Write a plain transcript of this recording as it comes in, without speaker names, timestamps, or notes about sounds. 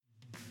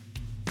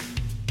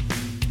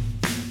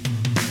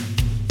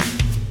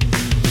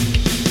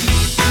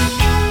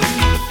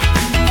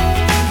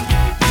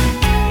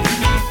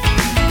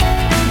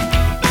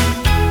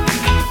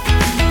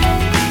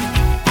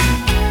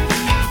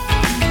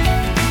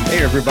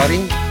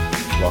everybody.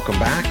 Welcome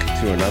back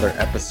to another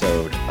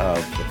episode of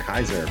the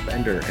Kaiser,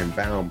 Bender, and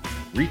Baum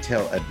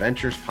Retail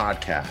Adventures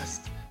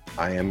Podcast.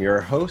 I am your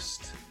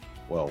host,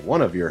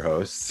 one of your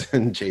hosts,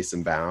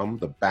 Jason Baum,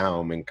 the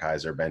Baum in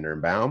Kaiser, Bender,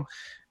 and Baum.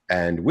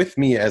 And with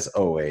me, as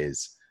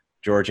always,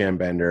 George Ann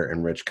Bender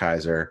and Rich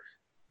Kaiser,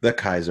 the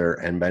Kaiser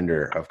and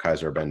Bender of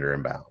Kaiser, Bender,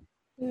 and Baum.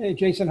 Hey,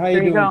 Jason, how you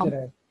doing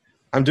today?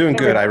 I'm doing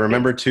good. I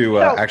remembered to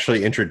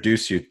actually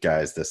introduce you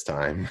guys this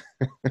time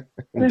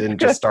and didn't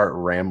just start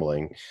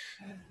rambling.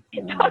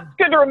 It's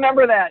good to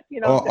remember that.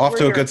 Off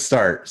to a good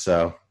start.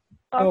 So,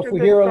 if we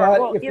hear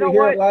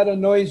a lot of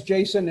noise,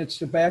 Jason, it's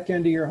the back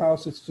end of your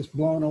house. It's just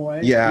blown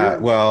away. Yeah,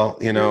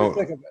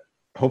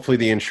 hopefully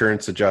the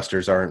insurance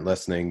adjusters aren't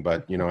listening,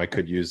 but I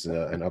could use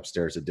an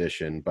upstairs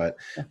addition. But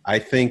I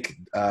think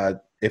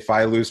if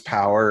I lose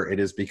power, it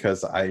is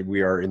because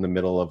we are in the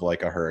middle of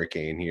like a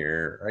hurricane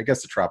here. I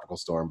guess a tropical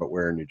storm, but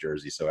we're in New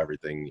Jersey, so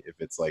everything, if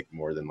it's like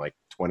more than like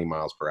 20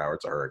 miles per hour,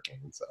 it's a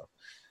hurricane. So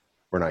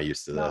we're not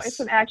used to this. No,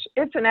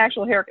 it's an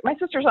actual hurricane. My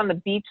sister's on the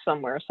beach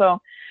somewhere, so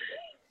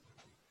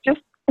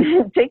just take care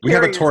of yourself. We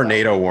have a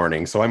tornado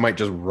warning, so I might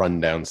just run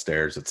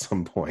downstairs at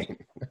some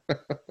point.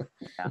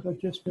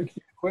 But just pick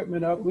the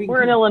equipment up.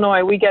 We're in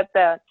Illinois. We get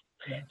that.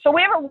 Yeah. So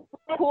we have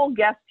a cool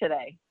guest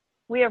today.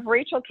 We have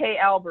Rachel K.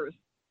 Albers,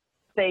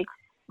 a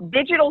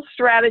digital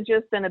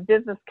strategist and a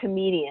business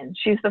comedian.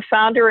 She's the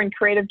founder and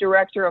creative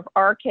director of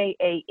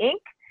RKA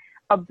Inc.,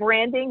 a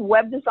branding,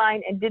 web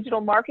design, and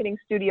digital marketing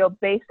studio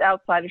based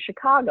outside of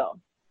Chicago.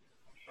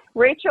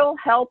 Rachel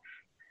helps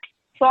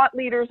thought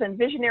leaders and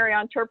visionary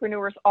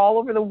entrepreneurs all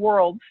over the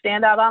world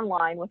stand out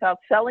online without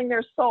selling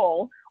their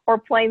soul or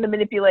playing the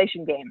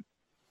manipulation game.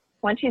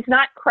 When she's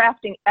not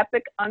crafting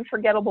epic,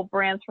 unforgettable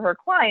brands for her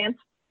clients,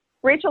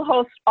 Rachel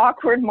hosts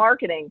Awkward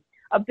Marketing,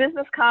 a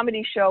business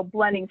comedy show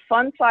blending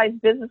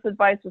fun-sized business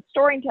advice with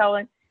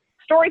storytelling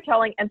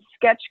and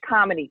sketch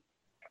comedy.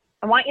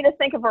 I want you to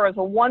think of her as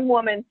a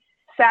one-woman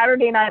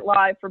Saturday Night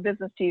Live for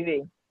business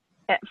TV.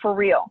 For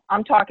real.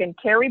 I'm talking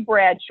Carrie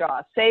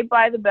Bradshaw, Saved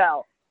by the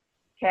Bell,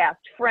 Cast,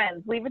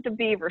 Friends, Leave It to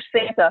Beaver,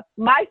 Santa,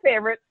 my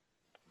favorite,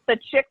 the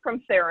chick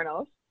from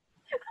Theranos,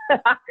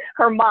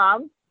 her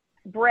mom,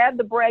 Brad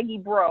the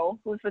Braggy Bro,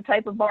 who's the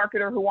type of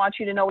marketer who wants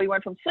you to know he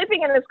went from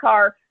sleeping in his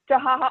car to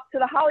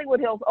the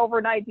Hollywood Hills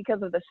overnight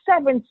because of the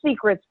 7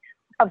 secrets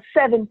of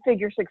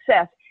 7-figure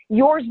success.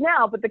 Yours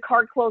now, but the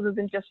card closes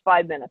in just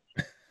 5 minutes.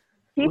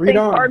 He thinks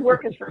hard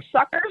work is for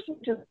suckers,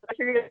 which is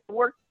you're going to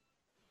work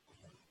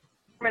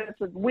minutes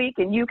a week,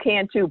 and you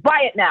can too.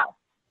 Buy it now.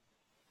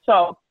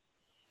 So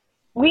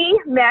we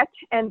met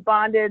and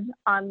bonded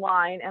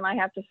online, and I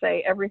have to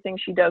say everything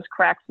she does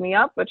cracks me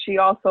up, but she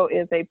also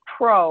is a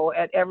pro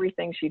at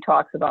everything she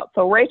talks about.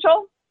 So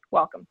Rachel,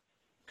 welcome.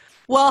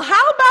 Well,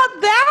 how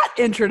about that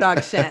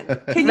introduction?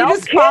 Can you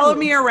just follow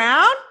me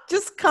around?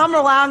 Just come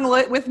along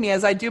with me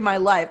as I do my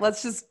life.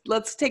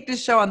 Let's take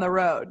this show on the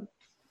road.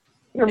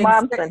 Your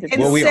mom sent it.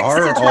 Well,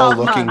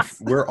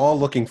 we're all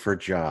looking for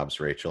jobs,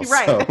 Rachel.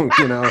 Right.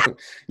 So,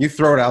 you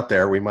throw it out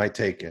there, we might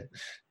take it.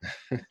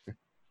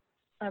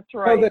 That's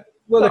right.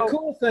 The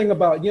cool thing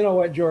about, you know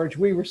what, George,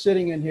 we were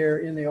sitting in here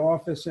in the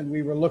office and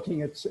we were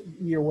looking at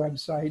your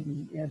website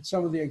and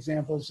some of the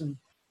examples and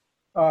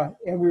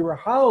we were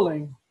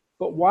howling.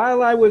 But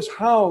while I was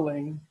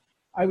howling,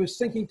 I was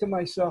thinking to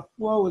myself,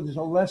 whoa, there's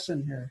a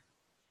lesson here.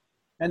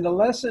 And the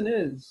lesson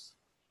is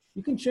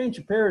you can change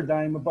the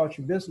paradigm about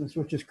your business,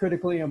 which is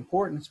critically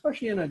important,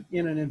 especially in an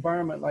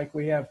environment like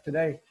we have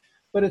today.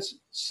 But it's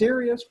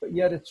serious, but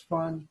yet it's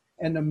fun.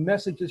 And the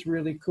message is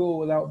really cool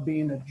without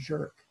being a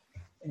jerk.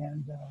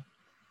 And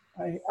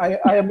I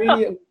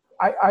immediately,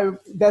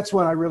 that's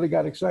when I really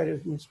got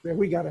excited.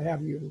 We got to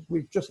have you.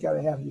 We've just got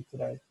to have you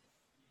today.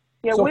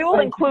 Yeah, so we will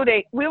include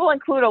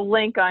a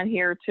link on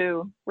here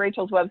to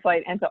Rachel's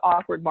website and to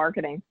Awkward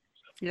Marketing.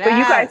 Yes. So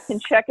you guys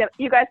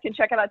can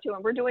check it out too.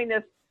 And we're doing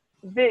this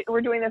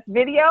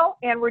video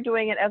and we're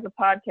doing it as a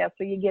podcast,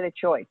 so you get a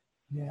choice.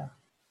 Yeah.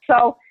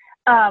 So,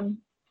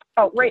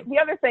 the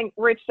other thing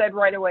Rich said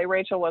right away,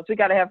 Rachel, was we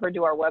got to have her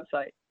do our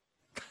website.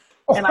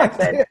 And I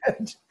said,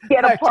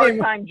 get a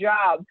part-time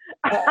job.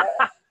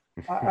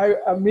 I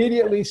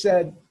immediately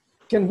said,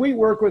 can we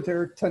work with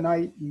her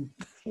tonight?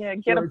 Yeah,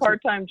 get a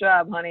part-time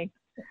job, honey.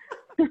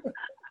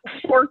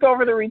 Work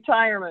over the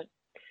retirement.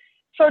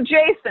 So,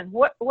 Jason,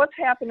 what's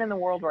happening in the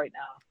world right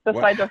now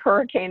besides a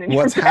hurricane?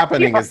 What's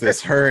happening is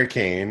this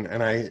hurricane,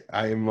 and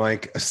I'm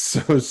like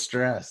so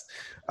stressed.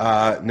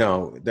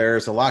 No,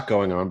 there's a lot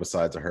going on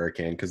besides a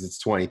hurricane because it's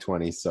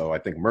 2020. So I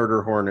think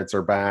murder hornets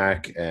are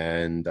back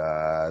and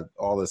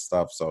all this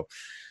stuff. So,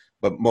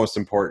 but most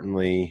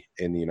importantly,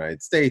 in the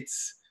United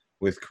States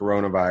with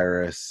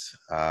coronavirus,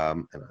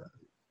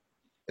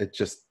 it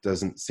just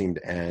doesn't seem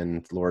to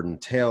end. Lord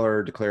 &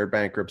 Taylor declared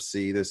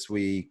bankruptcy this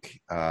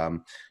week.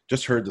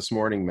 Just heard this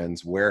morning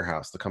Men's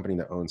Wearhouse, the company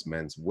that owns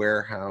Men's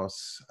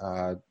Wearhouse,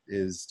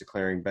 is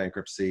declaring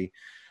bankruptcy.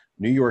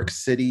 New York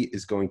City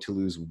is going to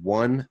lose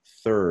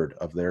 1/3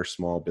 of their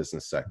small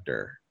business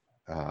sector,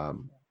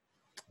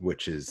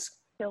 which is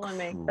killing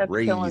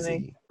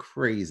me.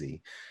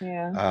 Crazy.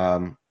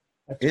 Yeah.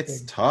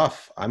 It's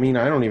tough. I mean,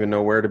 I don't even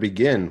know where to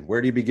begin.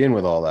 Where do you begin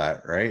with all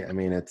that, right? I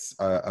mean, it's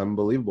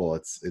unbelievable.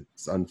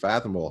 It's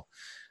unfathomable.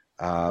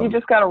 You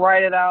just got to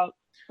write it out.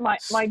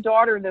 My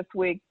daughter this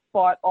week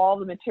bought all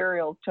the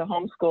materials to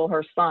homeschool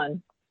her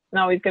son.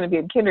 Now he's going to be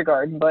in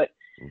kindergarten, but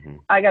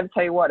I got to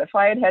tell you what, if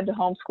I had to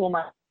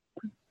homeschool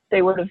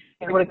they would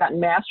have gotten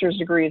master's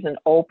degrees in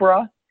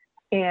Oprah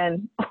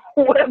and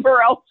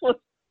whatever else was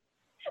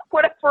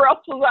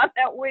on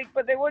that week,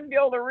 but they wouldn't be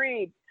able to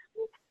read.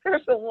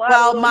 There's a lot.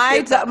 Well,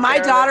 my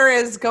daughter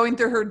is going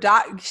through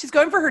she's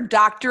going for her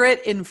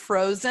doctorate in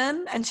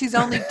Frozen, and she's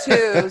only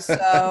 2,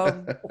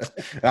 so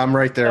I'm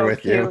right there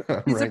with you.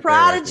 She's a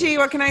prodigy.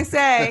 What can I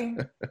say?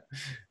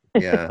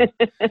 Yeah.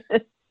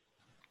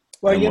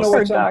 Well, you know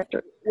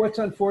what's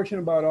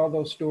unfortunate about all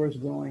those stores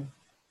going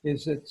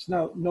is it's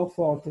no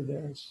fault of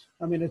theirs.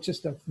 I mean, it's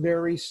just a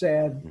very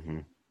sad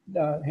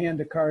hand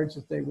of cards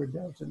that they were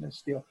dealt in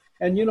this deal.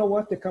 And you know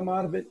what? To come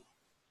out of it,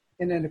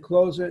 and then to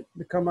close it,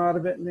 to come out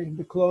of it, and then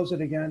to close it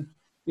again,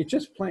 it's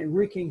just plain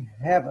wreaking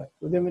havoc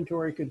with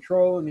inventory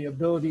control and the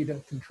ability to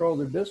control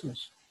their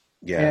business.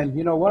 Yeah. And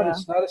you know what?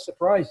 It's not a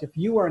surprise. If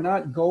you are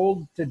not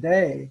gold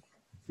today,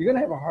 you're going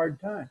to have a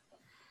hard time.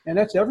 And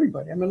that's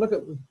everybody. I mean, look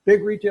at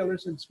big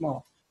retailers and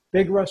small,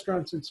 big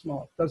restaurants and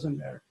small. It doesn't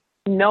matter.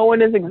 No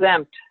one is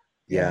exempt.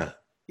 Yeah.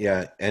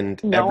 Yeah. And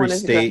every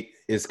state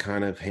is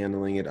kind of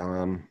handling it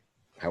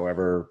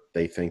however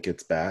they think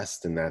it's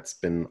best. And that's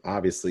been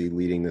obviously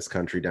leading this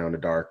country down a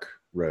dark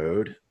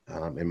road,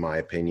 in my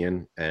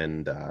opinion.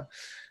 And, I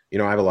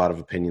have a lot of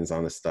opinions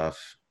on this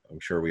stuff. I'm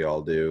sure we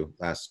all do.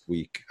 Last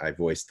week I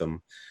voiced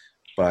them.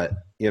 But,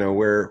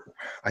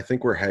 I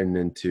think we're heading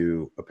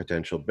into a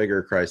potential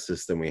bigger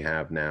crisis than we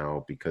have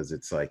now, because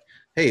it's like,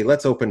 hey,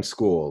 let's open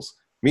schools.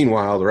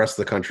 Meanwhile, the rest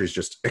of the country is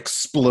just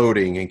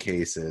exploding in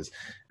cases.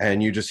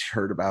 And you just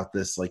heard about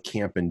this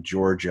camp in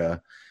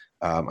Georgia.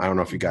 I don't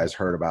know if you guys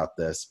heard about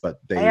this, but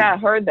I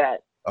heard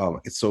that.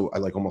 It's so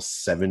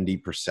almost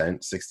 70%,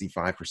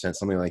 65%,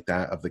 something like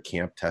that of the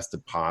camp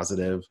tested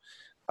positive.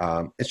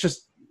 It's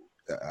just,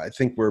 I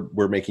think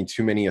we're making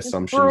too many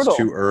assumptions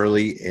too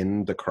early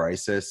in the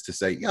crisis to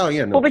say,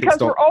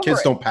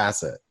 kids don't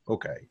pass it.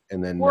 Okay.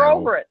 And then we're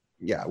over it.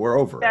 Yeah, we're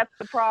over it. That's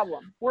the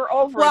problem. We're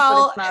over it,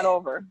 but it's not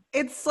over.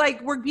 It's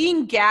like we're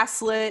being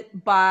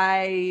gaslit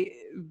by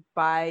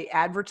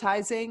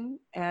advertising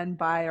and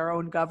by our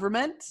own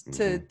government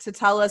to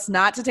tell us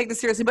not to take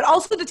this seriously, but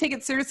also to take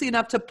it seriously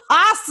enough to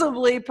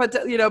possibly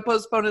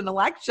postpone an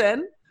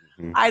election.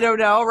 I don't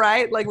know,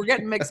 right? Like, we're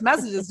getting mixed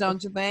messages,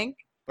 don't you think?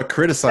 But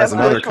criticize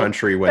another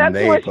country when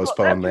they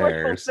postpone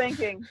theirs.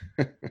 Thinking.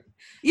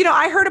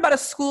 I heard about a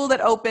school that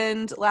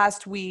opened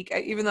last week,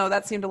 even though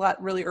that seemed a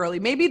lot really early.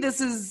 Maybe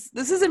this is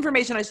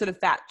information I should have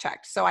fact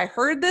checked. So I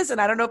heard this, and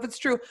I don't know if it's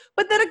true,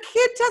 but that a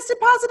kid tested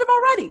positive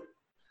already.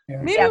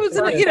 Yeah. Maybe it was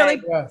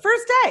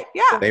first day.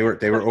 Yeah. They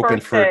were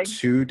open for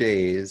 2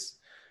 days.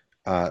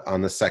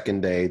 On the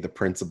second day, the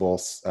principal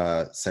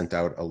sent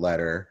out a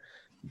letter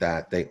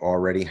that they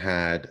already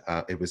had.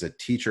 It was a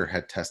teacher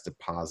had tested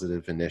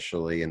positive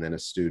initially, and then a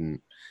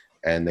student,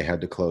 and they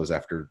had to close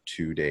after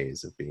 2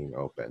 days of being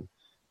open.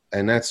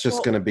 And that's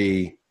just going to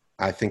be,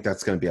 I think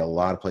that's going to be a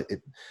lot of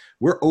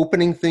we're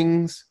opening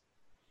things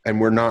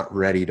and we're not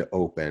ready to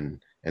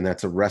open. And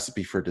that's a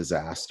recipe for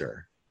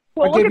disaster.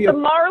 Well, look at the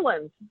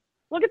Marlins.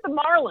 Look at the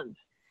Marlins.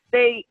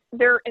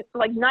 They're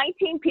like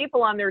 19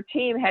 people on their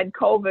team had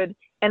COVID,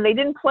 and they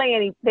didn't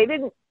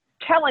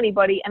tell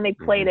anybody, and they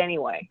played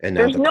anyway. And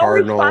there's no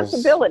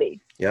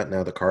responsibility. Yeah,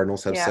 now the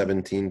Cardinals have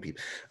 17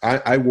 people.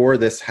 I wore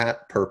this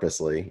hat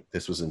purposely.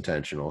 This was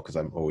intentional because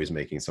I'm always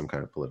making some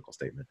kind of political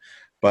statement.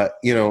 But,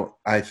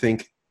 I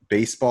think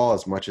baseball,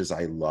 as much as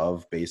I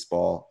love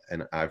baseball,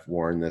 and I've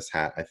worn this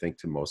hat, I think,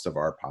 to most of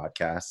our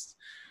podcasts,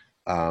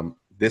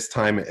 this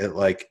time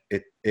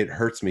it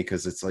hurts me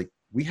because it's like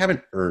we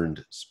haven't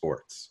earned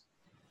sports.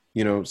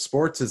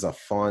 Sports is a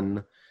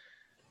fun,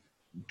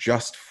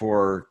 just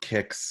for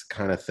kicks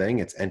kind of thing.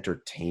 It's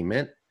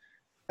entertainment,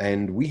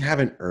 and we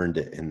haven't earned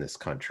it in this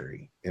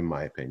country, in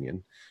my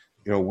opinion.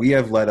 We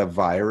have let a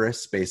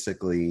virus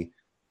basically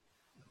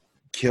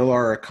kill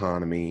our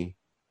economy,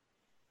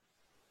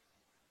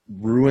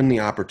 ruin the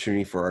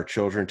opportunity for our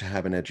children to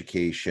have an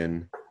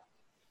education.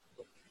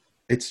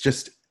 It's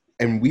just,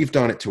 and we've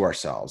done it to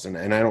ourselves. And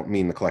I don't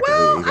mean the collectively.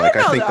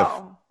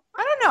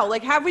 I don't know.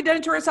 Like, have we done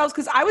it to ourselves?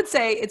 Because I would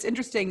say it's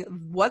interesting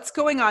what's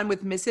going on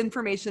with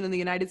misinformation in the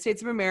United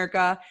States of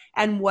America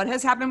and what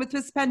has happened with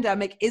this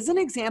pandemic is an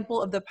example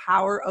of the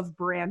power of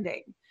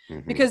branding.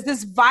 Because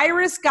this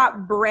virus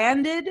got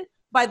branded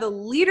by the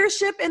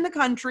leadership in the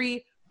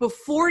country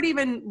before it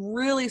even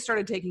really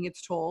started taking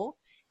its toll.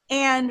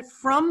 And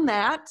from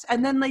that,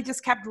 and then they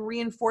just kept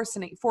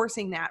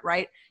forcing that,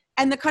 right?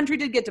 And the country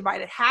did get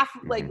divided.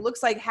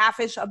 Looks like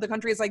half-ish of the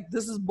country is like,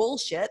 this is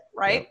bullshit,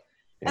 right?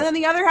 Yeah. And then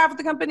the other half of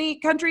the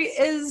country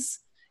is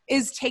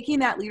taking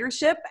that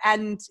leadership,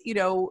 and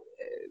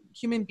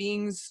human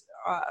beings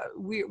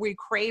we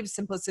crave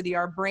simplicity.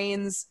 Our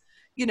brains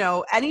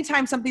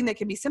anytime something that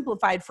can be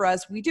simplified for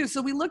us, we do.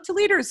 So we look to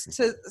leaders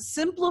to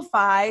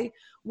simplify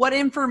what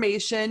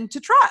information to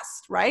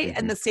trust, right? Mm-hmm.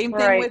 And the same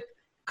thing with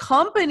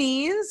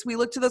companies. We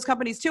look to those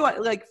companies too,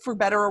 like for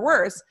better or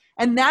worse.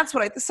 And that's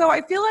what so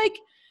I feel like,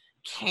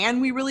 can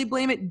we really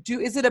blame it?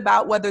 Is it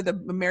about whether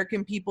the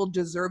American people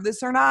deserve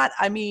this or not?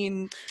 I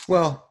mean,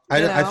 well,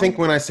 I think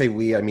when I say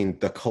we, I mean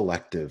the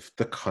collective,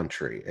 the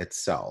country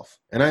itself.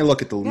 And I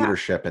look at the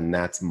leadership, and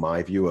that's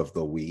my view of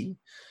the we.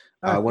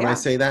 When I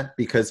say that,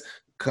 because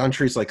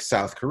countries like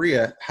South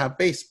Korea have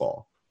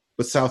baseball,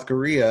 but South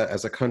Korea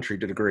as a country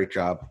did a great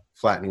job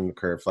flattening the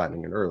curve,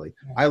 flattening it early.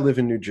 I live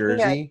in New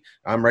Jersey.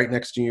 Yeah. I'm right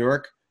next to New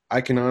York.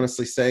 I can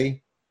honestly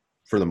say,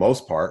 for the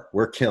most part,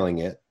 we're killing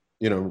it.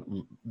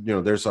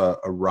 There's a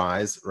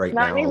rise right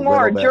now. Not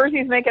anymore.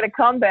 Jersey's making a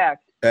comeback.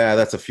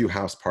 That's a few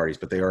house parties,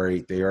 but they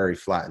already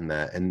flattened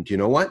that. And you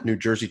know what? New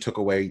Jersey took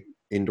away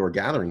indoor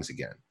gatherings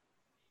again.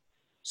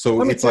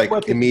 So it's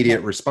like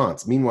immediate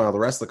response. Meanwhile, the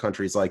rest of the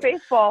country is like,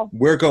 baseball.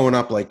 We're going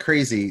up like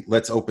crazy.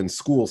 Let's open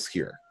schools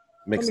here.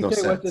 Makes no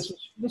sense.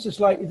 This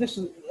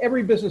is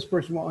every business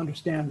person will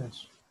understand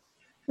this.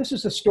 This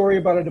is a story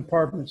about a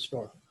department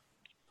store.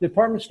 The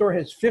department store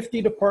has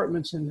 50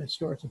 departments in this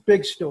store. It's a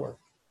big store.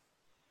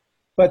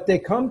 But they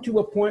come to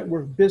a point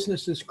where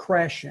business is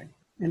crashing.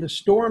 And the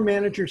store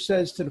manager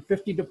says to the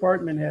 50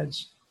 department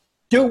heads,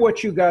 do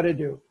what you got to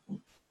do.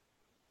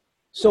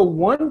 So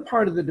one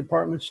part of the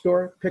department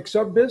store picks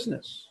up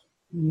business.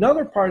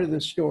 Another part of the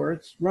store,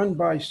 it's run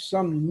by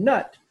some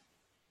nut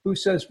who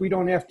says, we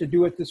don't have to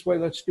do it this way,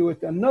 let's do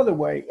it another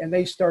way. And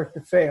they start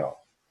to fail.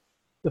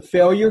 The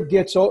failure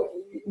gets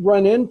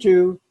run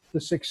into the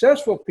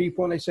successful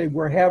people, and they say,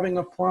 we're having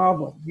a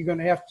problem. You're going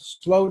to have to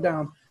slow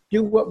down,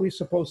 do what we're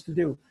supposed to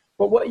do.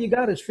 But what you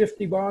got is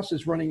 50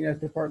 bosses running that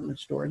department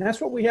store. And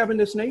that's what we have in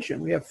this nation.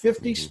 We have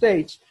 50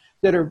 states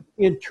that are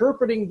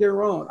interpreting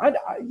their own.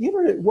 You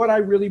know what I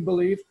really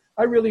believe?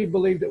 I really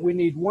believe that we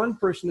need one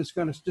person that's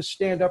going to just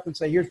stand up and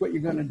say, here's what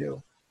you're going to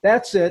do.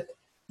 That's it.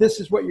 This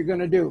is what you're going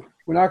to do.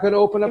 We're not going to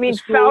open up the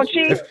schools.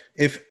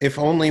 Fauci? If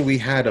only we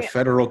had a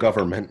federal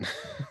government.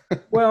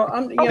 Well,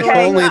 if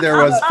only there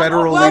was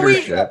federal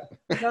leadership.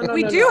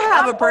 We do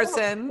have a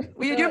person.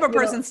 We do have a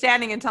person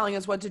standing and telling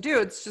us what to do.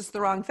 It's just the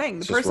wrong thing.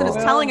 The person is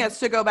telling us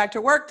to go back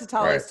to work, to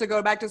tell us to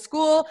go back to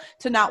school,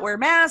 to not wear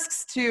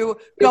masks, to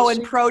go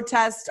and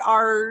protest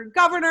our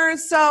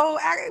governors. So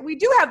we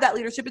do have that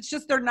leadership. It's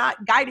just they're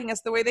not guiding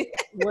us the way they.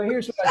 Well,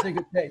 here's what I think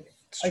it takes.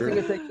 I think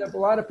it takes a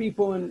lot of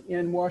people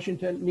in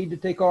Washington need to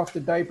take off the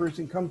diapers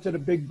and come to the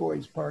big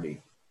boys party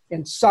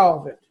and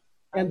solve it.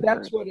 And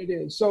that's what it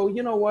is. So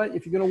you know what?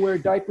 If you're going to wear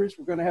diapers,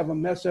 we're going to have a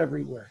mess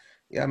everywhere.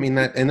 Yeah, I mean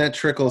that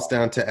trickles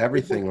down to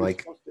everything.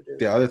 Like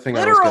the other thing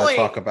I was going to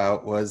talk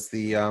about was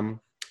the,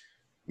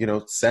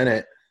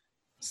 Senate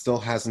still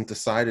hasn't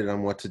decided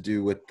on what to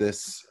do with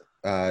this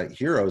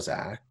HEROES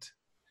Act.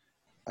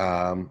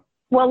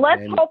 Well,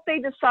 let's hope they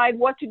decide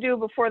what to do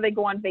before they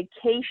go on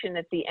vacation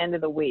at the end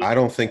of the week. I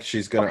don't think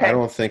she's going to. I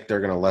don't think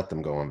they're going to let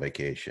them go on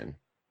vacation.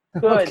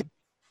 Good. Okay.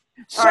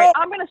 All right,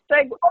 I'm going to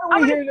segue.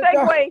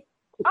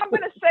 I'm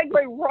going to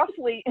segue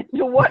roughly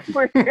into what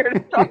we're here to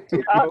talk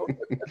about.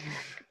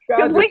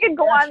 Because we can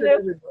go on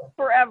this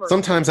forever.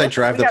 Sometimes I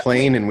drive the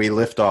plane and we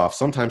lift off.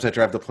 Sometimes I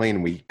drive the plane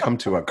and we come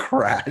to a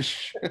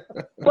crash.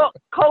 Well,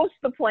 coast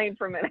the plane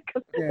for a minute.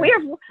 Because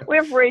we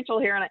have Rachel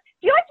here. And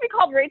do you like to be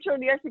called Rachel, or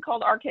do you like to be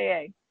called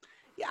RKA?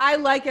 I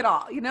like it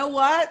all. You know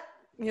what?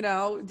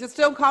 Just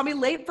don't call me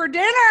late for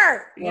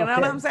dinner. You know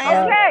what I'm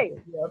saying? Okay.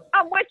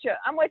 I'm with you.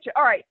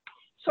 All right.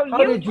 So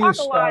How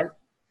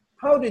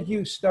did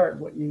you start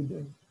what you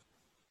do?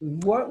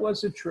 What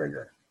was the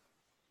trigger?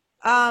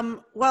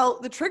 Well,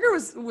 the trigger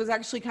was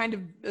actually kind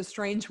of a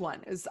strange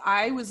one.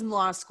 I was in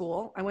law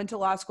school. I went to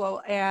law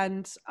school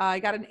and I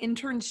got an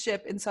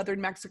internship in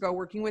southern Mexico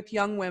working with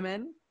young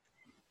women.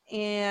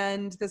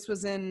 And this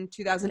was in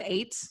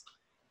 2008.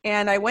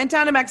 And I went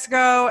down to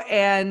Mexico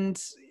and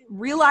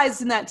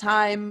realized in that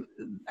time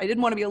I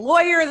didn't want to be a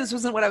lawyer. This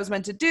wasn't what I was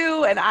meant to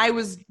do. And I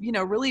was,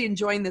 really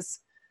enjoying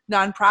this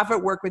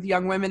nonprofit work with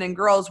young women and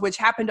girls, which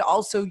happened to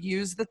also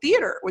use the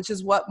theater, which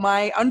is what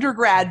my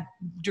undergrad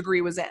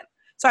degree was in.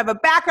 So I have a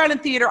background in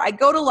theater. I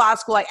go to law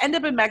school. I end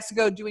up in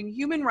Mexico doing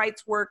human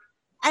rights work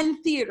and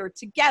theater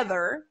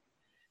together.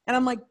 And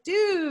I'm like,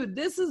 dude,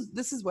 this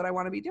is what I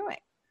want to be doing.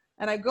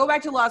 And I go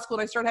back to law school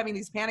and I start having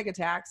these panic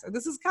attacks. And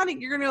this is you're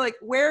going to be like,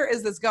 where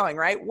is this going,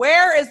 right?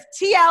 Where is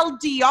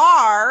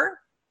TLDR?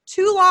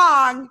 Too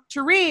long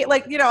to read.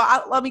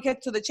 Let me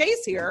get to the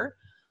chase here.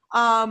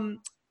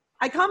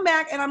 I come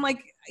back and I'm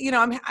like,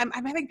 I'm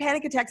having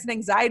panic attacks and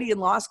anxiety in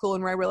law school,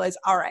 and where I realize,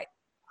 all right,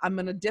 I'm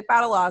going to dip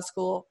out of law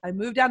school. I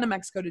moved down to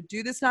Mexico to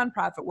do this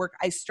nonprofit work.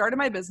 I started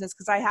my business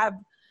because I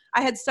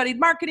had studied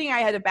marketing. I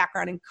had a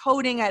background in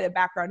coding. I had a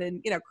background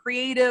in,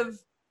 creative.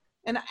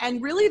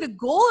 And really the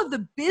goal of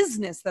the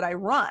business that I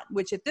run,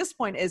 which at this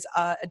point is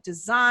a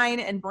design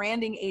and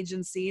branding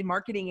agency,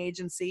 marketing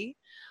agency,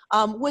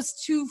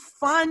 was to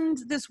fund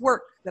this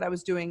work that I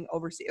was doing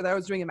overseas, that I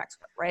was doing in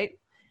Mexico, right?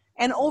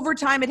 And over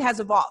time, it has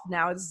evolved.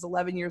 Now this is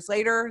 11 years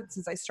later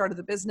since I started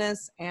the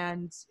business,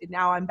 and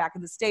now I'm back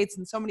in the States,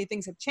 and so many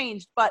things have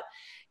changed. But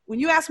when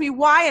you ask me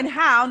why and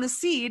how and the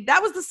seed,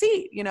 that was the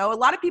seed. You know, a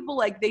lot of people,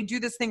 like, they do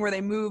this thing where they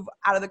move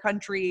out of the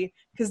country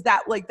because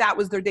that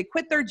was they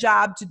quit their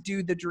job to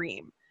do the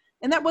dream.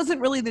 And that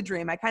wasn't really the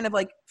dream. I kind of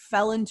like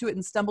fell into it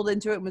and stumbled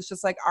into it and was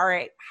just like, all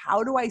right,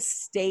 how do I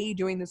stay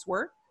doing this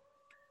work?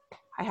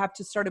 I have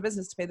to start a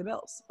business to pay the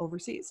bills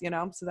overseas, you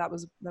know? So that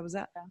was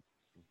it.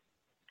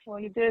 Well,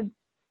 you did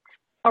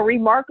a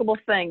remarkable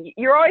thing.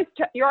 You're always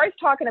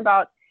talking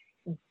about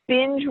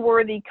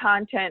binge-worthy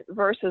content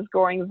versus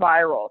going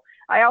viral.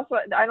 I don't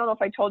know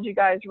if I told you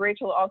guys,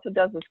 Rachel also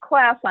does this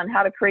class on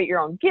how to create your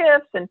own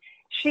gifts, and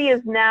she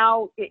is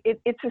now,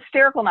 it's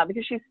hysterical now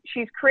because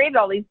she's created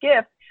all these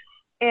gifts,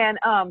 and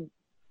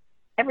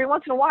every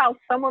once in a while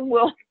someone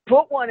will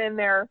put one in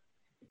their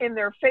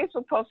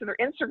Facebook post or their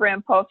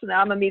Instagram post, and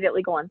I'm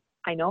immediately going,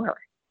 I know her.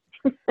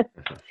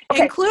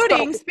 Okay,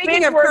 including, so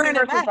speaking of current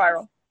versus events.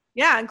 viral.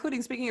 Yeah,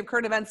 including, speaking of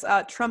current events,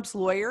 Trump's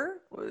lawyer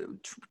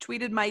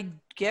tweeted my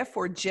GIF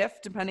or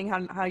GIF, depending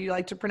on how you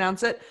like to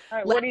pronounce it.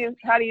 All right,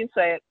 how do you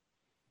say it?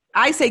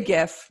 I say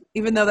GIF,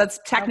 even though that's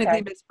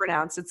technically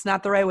mispronounced. It's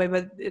not the right way,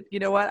 but you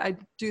know what?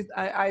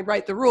 I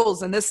write the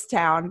rules in this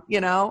town, you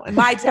know, in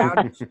my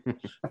town.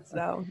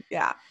 So,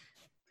 yeah.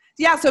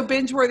 Yeah, so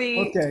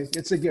binge-worthy. Okay,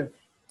 it's a gift.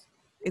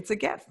 It's a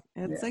GIF.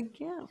 It's a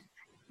gift.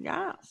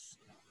 Yes.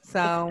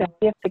 So it's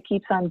the gift that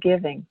keeps on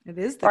giving. It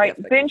is the All right,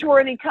 gift.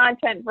 binge-worthy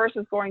content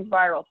versus going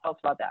viral. Tell us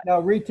about that. Now,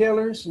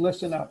 retailers,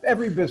 listen up.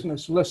 Every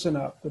business, listen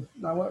up.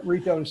 I want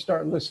retailers to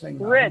start listening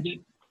now.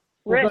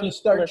 We're going to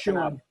start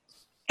chewing.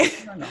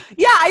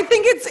 Yeah, I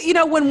think it's, you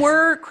know, when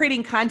we're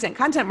creating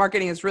content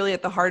marketing is really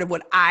at the heart of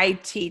what I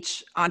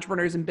teach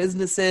entrepreneurs and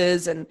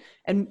businesses. And,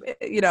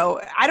 you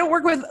know, I don't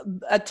work with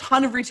a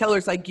ton of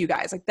retailers like you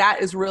guys. Like,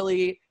 that is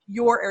really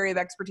your area of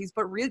expertise,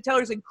 but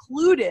retailers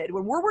included,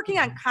 when we're working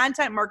on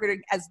content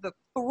marketing as the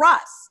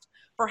thrust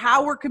for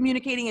how we're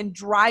communicating and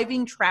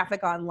driving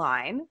traffic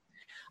online,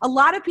 a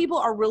lot of people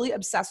are really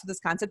obsessed with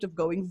this concept of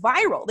going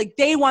viral. Like,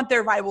 they want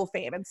their viral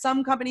fame. And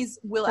some companies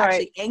will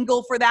actually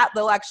angle for that.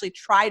 They'll actually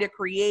try to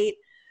create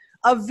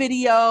a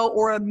video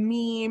or a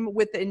meme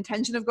with the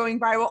intention of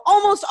going viral.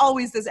 Almost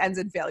always this ends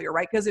in failure,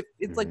 right? Because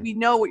it's like, we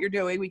know what you're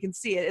doing. We can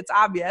see it. It's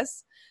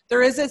obvious.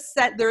 There is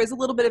a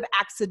little bit of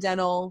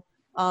accidental,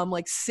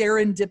 like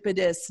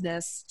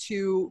serendipitousness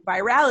to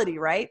virality,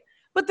 right?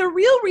 But the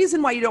real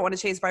reason why you don't want to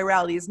chase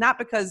virality is not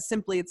because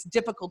simply it's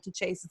difficult to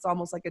chase. It's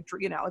almost like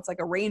it's like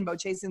a rainbow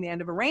chasing the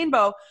end of a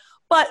rainbow.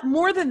 But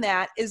more than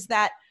that is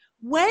that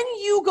when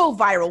you go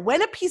viral,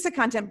 when a piece of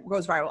content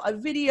goes viral, a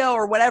video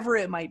or whatever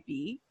it might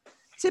be,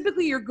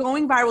 typically you're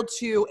going viral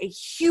to a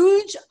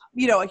huge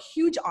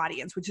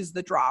audience, which is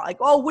the draw. Like,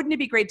 oh, wouldn't it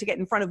be great to get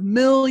in front of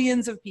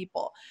millions of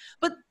people?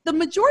 But the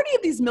majority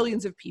of these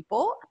millions of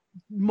people,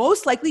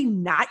 most likely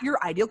not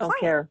your ideal client. Don't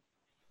care.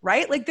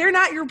 Right? Like, they're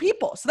not your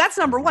people. So that's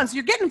number one. So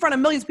you're getting in front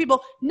of millions of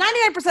people,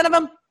 99% of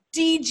them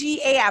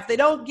DGAF. They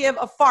don't give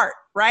a fart,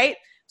 right?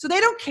 So they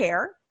don't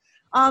care.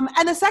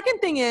 And the second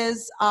thing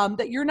is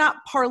that you're not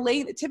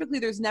parlaying. Typically,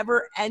 there's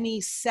never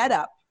any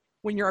setup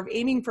when you're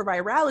aiming for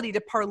virality to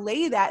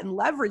parlay that and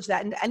leverage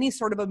that into any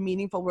sort of a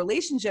meaningful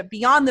relationship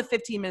beyond the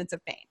 15 minutes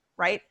of fame,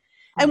 right?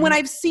 And when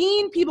I've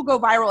seen people go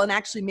viral and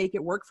actually make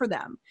it work for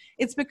them,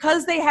 it's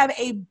because they have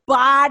a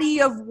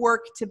body of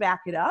work to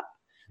back it up.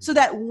 So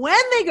that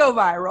when they go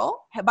viral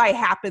by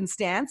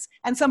happenstance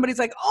and somebody's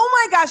like, oh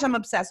my gosh, I'm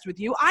obsessed with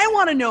you, I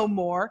want to know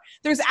more,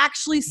 there's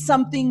actually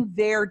something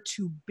there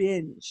to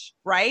binge,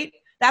 right?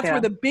 That's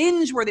where the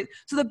binge-worthy,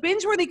 so the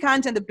binge-worthy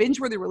content, the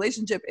binge-worthy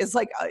relationship is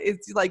like,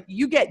 it's like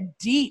you get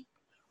deep,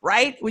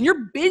 right? When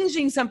you're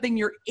binging something,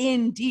 you're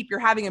in deep, you're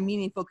having a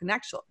meaningful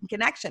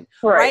connection,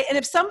 right? And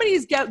if somebody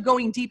is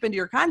going deep into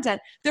your content,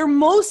 they're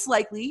most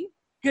likely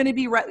going to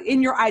be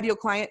in your ideal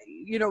client,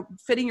 you know,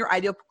 fitting your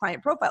ideal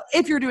client profile.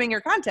 If you're doing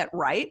your content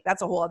right,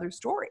 that's a whole other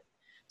story.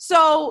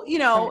 So, you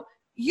know,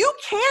 you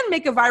can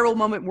make a viral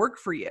moment work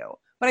for you,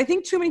 but I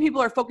think too many people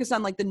are focused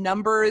on like the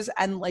numbers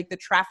and like the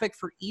traffic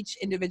for each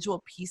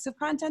individual piece of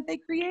content they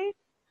create.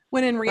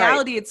 When in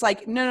reality, it's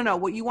like, no.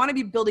 What you want to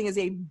be building is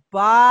a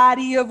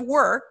body of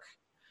work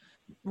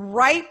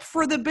ripe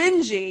for the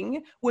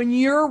binging when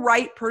your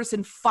right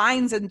person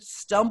finds and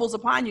stumbles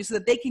upon you so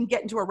that they can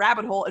get into a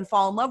rabbit hole and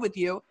fall in love with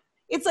you.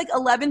 It's like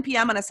 11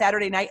 p.m. on a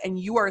Saturday night and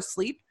you are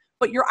asleep,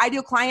 but your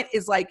ideal client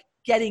is like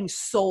getting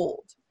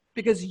sold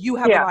because you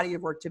have a body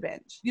of work to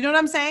binge. You know what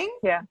I'm saying?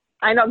 Yeah,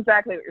 I know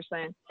exactly what you're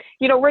saying.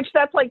 You know, Rich,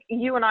 that's like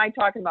you and I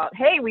talking about,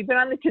 hey, we've been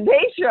on the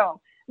Today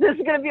Show. This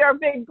is going to be our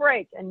big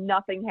break, and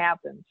nothing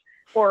happens.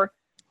 Or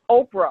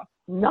Oprah,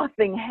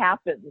 nothing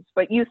happens.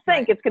 But you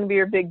think it's going to be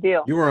your big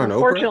deal. You were on Oprah?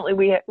 Unfortunately,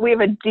 we have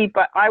a deep,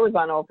 I was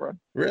on Oprah.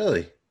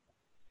 Really?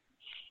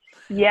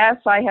 Yes,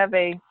 I have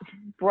a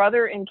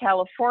brother in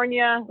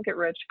California. Look at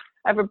Rich.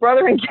 I have a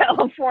brother in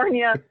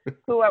California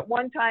who at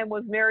one time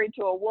was married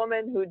to a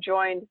woman who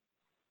joined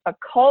a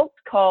cult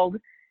called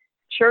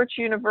Church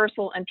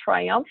Universal and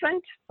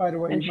Triumphant. By the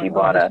way, and you she might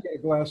bought want to get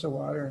a glass of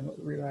water and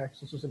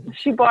relax.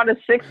 She bought a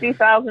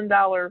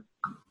 $60,000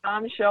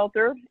 bomb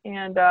shelter.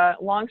 And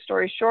long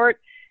story short,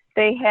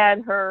 they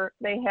had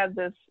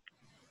the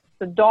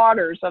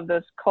daughters of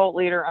this cult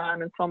leader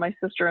on, and so my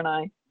sister and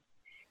I,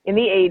 in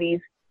the 80s,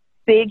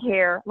 big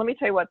hair. Let me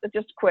tell you what,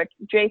 just quick,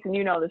 Jason,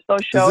 you know this. Those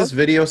shows. Does this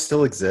video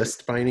still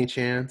exist by any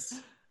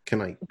chance?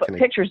 Can I?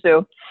 Pictures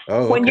do.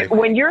 Oh, when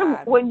okay.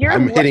 you're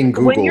I'm hitting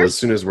Google as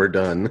soon as we're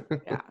done.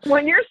 Yeah.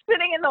 When you're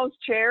sitting in those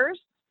chairs,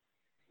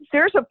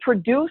 there's a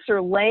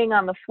producer laying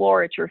on the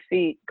floor at your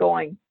feet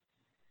going,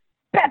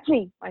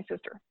 Betsy, my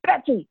sister,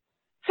 Betsy,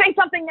 say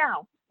something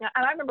now. And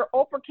I remember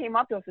Oprah came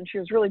up to us and she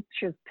was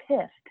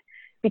pissed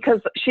because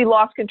she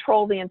lost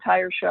control the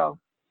entire show.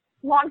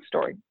 Long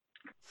story.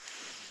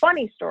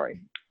 Funny story.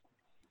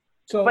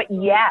 So, But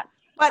yes.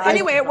 But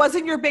anyway, it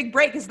wasn't your big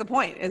break is the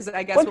point, is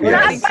I guess Was what we're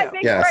not getting my to.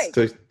 big Yes.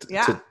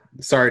 break.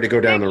 Sorry to go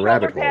down Big the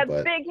rabbit shoulders hole, had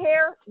but big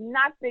hair,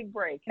 not big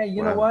break. hey,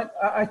 you Wow. know what?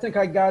 I think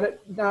I got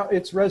it. Now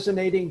it's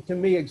resonating to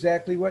me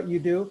exactly what you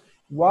do.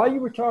 While you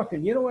were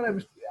talking, you know what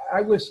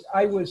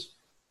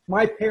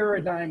my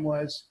paradigm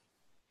was,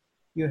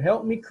 you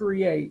helped me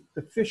create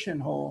the fishing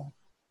hole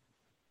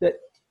that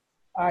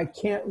I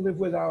can't live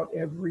without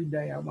every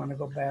day. I want to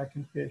go back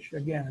and fish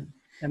again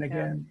and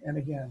again and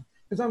again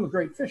because I'm a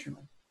great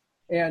fisherman.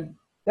 And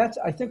that's,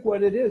 I think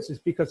what it is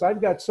because I've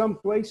got some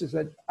places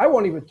that I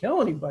won't even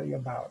tell anybody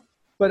about.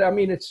 But I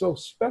mean, it's so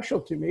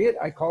special to me.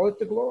 I call it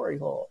the glory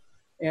hole.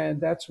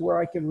 And that's where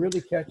I can really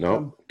catch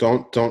them.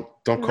 Don't call it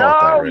that,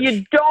 No, Rich.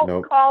 you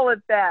don't call it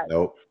that.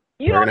 Nope.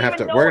 You We're don't gonna have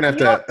even to. know. We're gonna have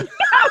you to.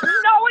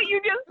 don't know what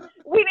you just.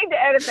 We need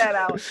to edit that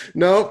out.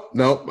 Nope.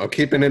 I'm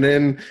keeping it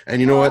in.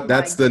 And you know Oh what?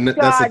 That's my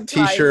that's a God,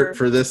 T-shirt Tiger.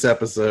 for this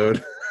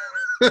episode.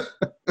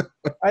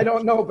 I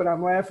don't know, but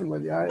I'm laughing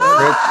with you.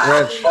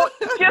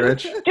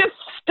 Rich. Just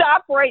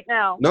stop right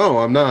now. No,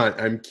 I'm not.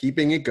 I'm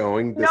keeping it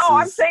going. This No,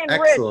 is I'm saying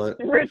excellent.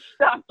 Rich,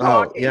 stop Oh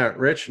talking. yeah,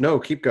 Rich. No,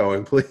 keep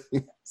going, please.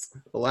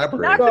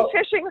 Elaborate. Not the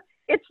fishing.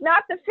 It's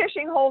not the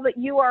fishing hole that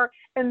you are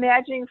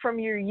imagining from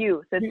your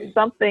youth. It's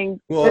something.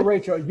 Well,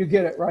 Rachel, you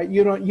get it, right?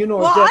 You know.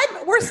 Well,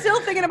 exactly. we're still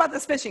thinking about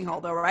this fishing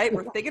hole, though, right?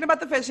 We're thinking about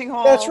the fishing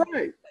hole. That's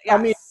right. Yes.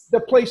 I mean,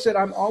 the place that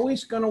I'm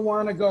always going to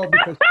want to go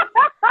because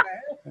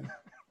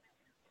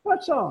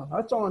that's all.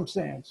 That's all I'm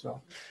saying.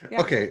 So,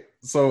 Yeah. Okay,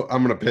 so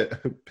I'm gonna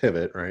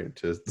pivot right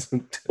to I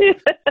same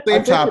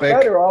think topic. you're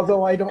better,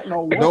 although I don't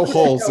know. No what the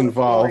holes hell is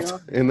involved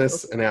going on. in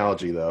this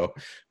analogy, though.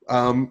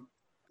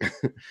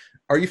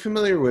 Are you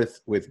familiar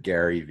with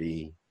Gary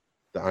Vee,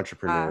 the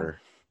entrepreneur?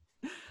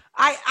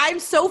 I'm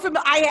so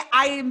familiar.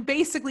 I am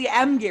basically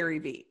am Gary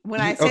Vee.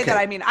 When I say that,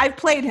 I mean I've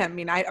played him. I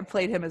mean I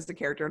played him as the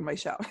character in my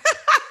show.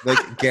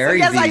 Like Gary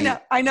yes, Vee.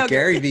 I know.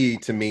 Gary Vee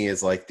to me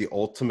is like the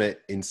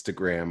ultimate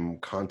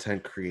Instagram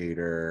content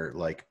creator.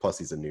 Like, plus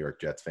he's a New York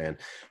Jets fan,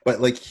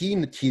 but like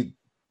he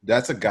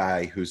that's a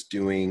guy who's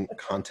doing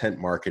content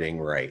marketing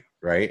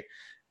right,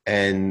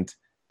 and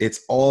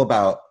it's all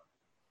about.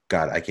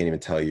 God, I can't even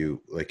tell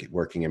you, like,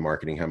 working in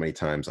marketing, how many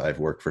times I've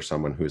worked for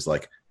someone who's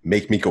like,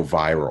 make me go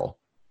viral.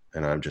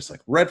 And I'm just like,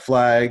 red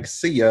flag,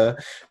 see ya.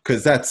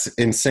 Because that's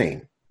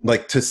insane.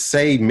 Like, to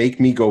say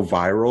make me go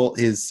viral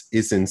is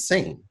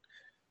insane.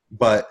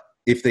 But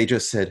if they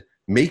just said,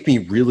 make me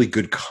really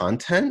good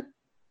content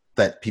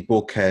that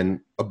people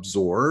can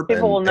absorb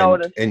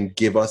and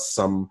give us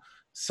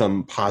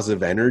some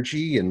positive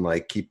energy and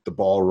like keep the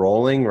ball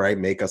rolling, right?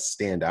 Make us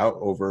stand out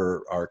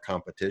over our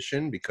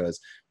competition because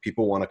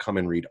people want to come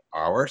and read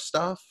our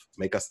stuff.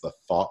 Make us the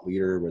thought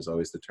leader was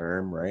always the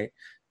term, right?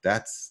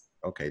 That's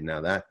okay.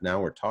 Now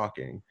we're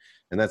talking.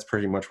 And that's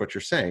pretty much what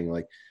you're saying.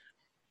 Like,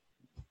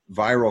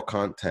 viral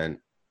content,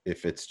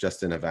 if it's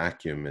just in a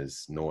vacuum,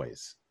 is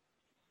noise.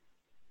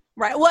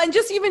 Right. Well, and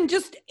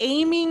just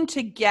aiming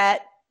to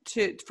get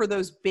for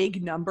those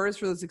big numbers,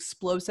 for those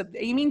explosive,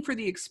 aiming for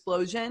the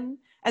explosion.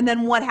 And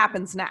then what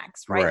happens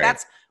next, right?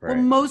 That's what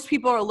most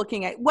people are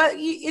looking at. Well,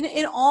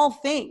 in all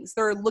things,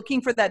 they're looking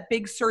for that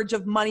big surge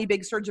of money,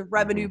 big surge of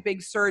revenue,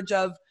 big surge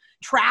of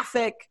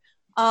traffic.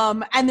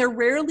 And they're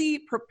rarely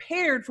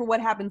prepared for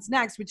what happens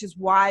next, which is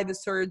why the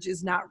surge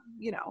is not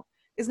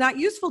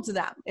useful to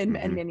them in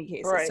many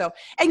cases. Right. So,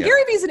 and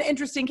Gary Vee is an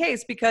interesting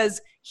case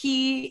because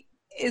he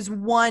is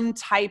one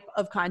type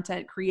of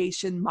content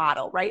creation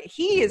model, right?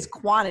 He is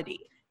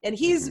quantity. And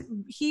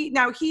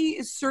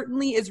he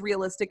certainly is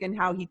realistic in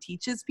how he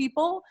teaches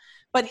people,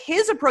 but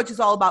his approach is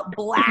all about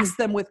blast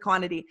them with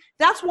quantity.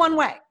 That's one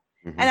way.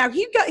 And now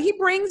he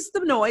brings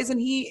the noise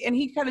and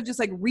he kind of just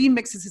like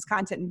remixes his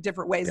content in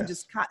different ways and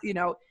just,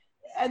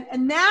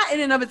 and that in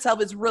and of itself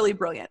is really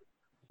brilliant.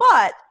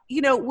 But,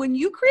 when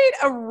you create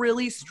a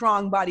really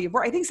strong body of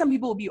work, I think some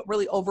people will be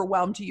really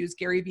overwhelmed to use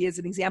Gary Vee as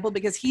an example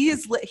because he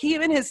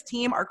and his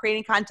team are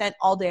creating content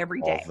all day,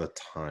 every day. All the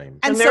time.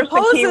 And And there's the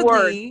key word.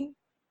 supposedly,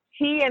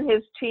 He and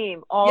his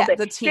team all day.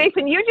 the team.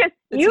 Jason, you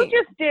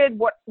just did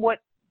what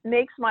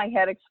makes my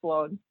head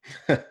explode.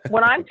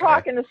 When I'm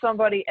talking to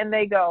somebody and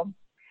they go,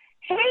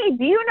 hey,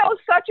 do you know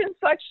such and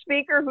such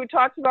speaker who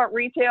talks about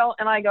retail?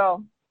 And I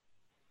go,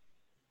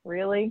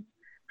 really?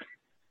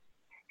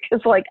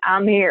 It's like,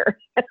 I'm here.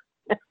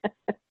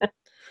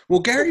 Well,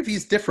 Gary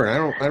Vee's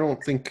different. I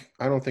don't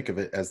think of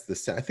it as the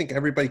same. I think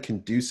everybody can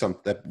do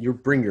something that you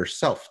bring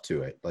yourself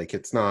to it. Like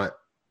it's not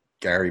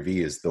Gary Vee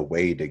is the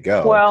way to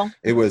go. Well,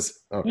 it was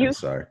okay. you-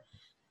 Sorry.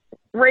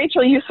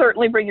 Rachel, you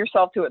certainly bring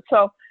yourself to it.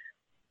 So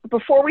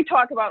before we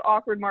talk about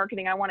awkward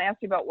marketing, I want to ask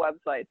you about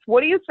websites.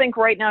 What do you think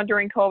right now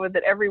during COVID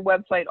that every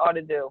website ought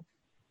to do?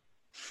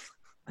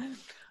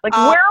 Like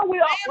where are we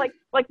all,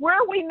 like where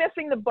are we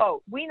missing the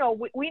boat? We know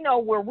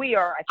where we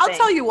are, I think. I'll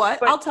tell you what.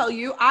 But- I'll tell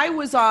you. I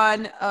was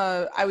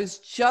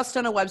just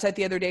on a website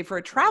the other day for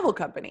a travel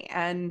company,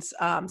 and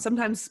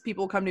sometimes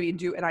people come to me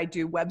and I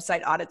do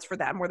website audits for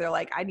them where they're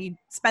like, I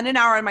spend an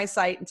hour on my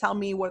site and tell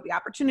me what the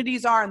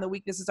opportunities are and the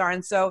weaknesses are.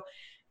 And so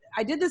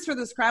I did this for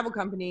this travel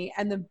company,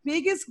 and the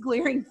biggest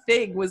glaring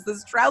thing was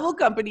this travel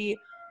company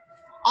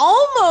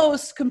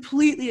almost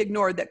completely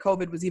ignored that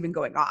COVID was even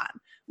going on.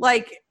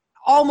 Like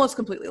almost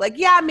completely. Like,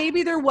 yeah,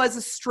 maybe there was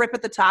a strip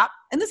at the top,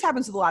 and this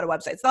happens with a lot of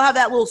websites. They'll have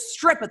that little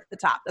strip at the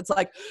top that's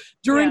like,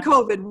 during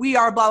COVID, we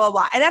are blah, blah,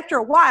 blah. And after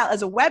a while,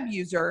 as a web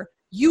user,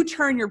 you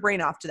turn your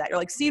brain off to that. You're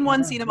like, seen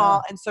one, seen them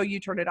all, and so you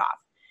turn it off.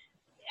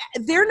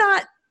 They're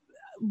not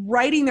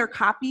writing their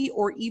copy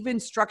or even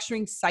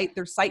structuring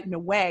their site in a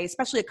way,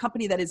 especially a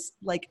company that is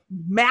like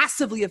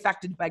massively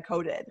affected by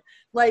COVID.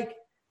 Like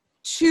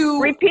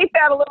to repeat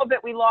that a little bit.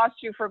 We lost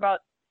you for about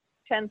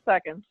 10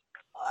 seconds.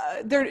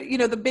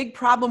 The big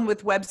problem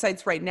with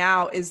websites right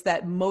now is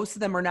that most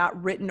of them are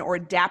not written or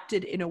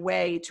adapted in a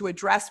way to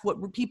address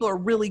what people are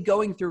really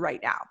going through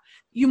right now.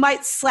 You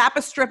might slap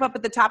a strip up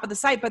at the top of the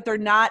site, but they're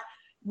not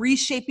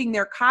reshaping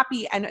their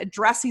copy and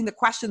addressing the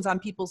questions on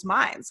people's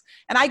minds.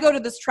 And I go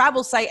to this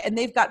travel site and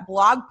they've got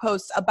blog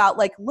posts about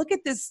like, look at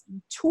this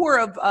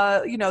tour of,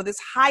 this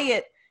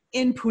Hyatt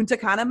in Punta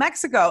Cana,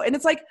 Mexico. And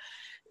it's like,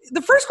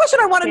 the first question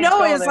I want to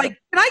know is like,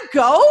 can I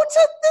go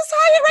to this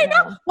Hyatt right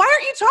now? Why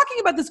aren't you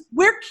talking about this?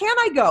 Where can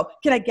I go?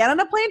 Can I get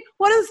on a plane?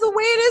 What is the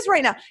way it is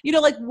right now?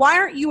 Like, why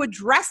aren't you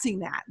addressing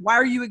that? Why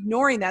are you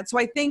ignoring that? So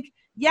I think,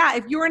 yeah,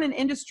 if you're in an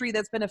industry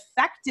that's been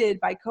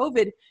affected by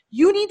COVID,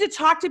 you need to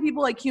talk to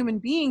people like human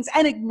beings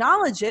and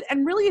acknowledge it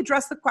and really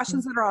address the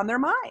questions that are on their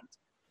mind.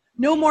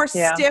 No more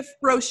stiff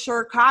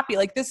brochure copy.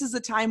 Like this is a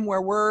time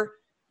where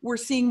we're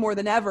seeing more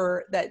than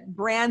ever that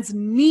brands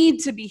need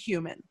to be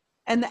human.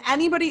 And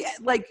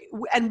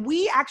and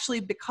we actually,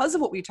 because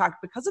of what we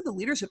talked, because of the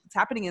leadership that's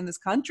happening in this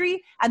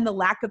country and the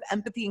lack of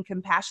empathy and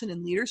compassion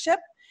in leadership,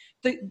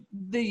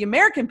 the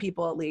American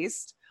people at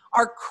least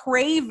are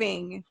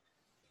craving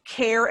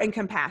care and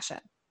compassion.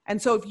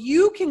 And so if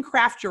you can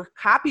craft your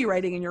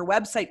copywriting and your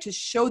website to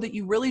show that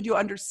you really do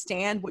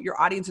understand what your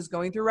audience is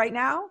going through right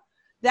now,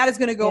 that is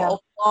going to go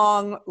a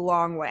long,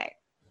 long way.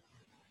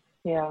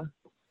 Yeah.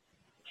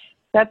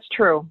 That's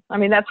true. I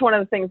mean, that's one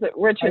of the things that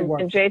Rich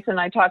and Jason and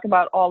I talk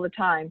about all the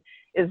time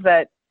is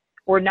that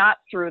we're not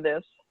through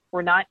this.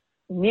 We're not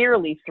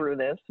nearly through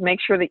this. Make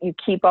sure that you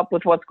keep up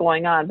with what's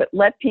going on, but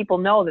let people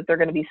know that they're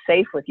going to be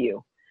safe with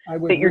you,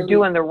 that you're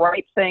doing the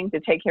right thing to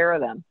take care of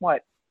them.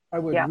 What? I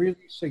would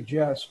really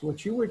suggest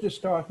what you were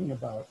just talking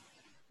about.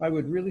 I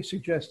would really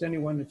suggest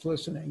anyone that's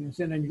listening,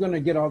 and you're going to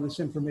get all this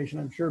information,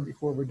 I'm sure,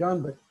 before we're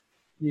done, but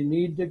you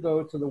need to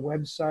go to the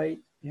website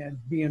and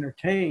be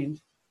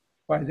entertained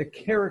by the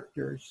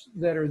characters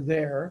that are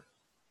there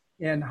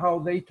and how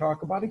they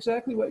talk about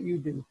exactly what you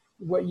do,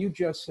 what you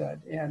just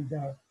said. And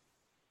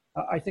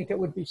I think it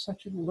would be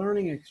such a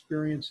learning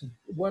experience. And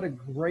what a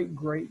great,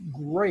 great,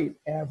 great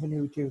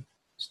avenue to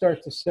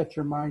start to set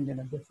your mind in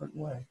a different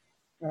way.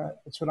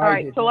 That's what I did. All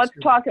right, so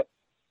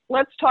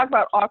let's talk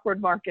about awkward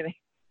marketing.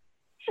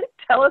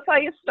 Tell us how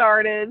you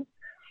started.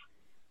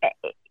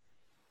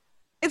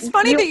 It's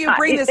funny that you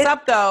bring this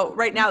up, though,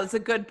 right now. It's a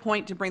good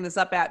point to bring this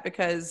up at,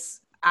 because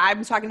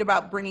I'm talking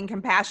about bringing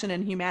compassion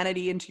and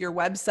humanity into your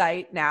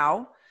website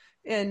now.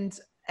 And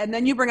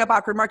then you bring up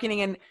awkward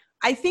marketing. And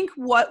I think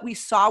what we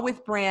saw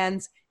with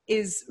brands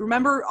is,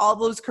 remember all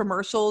those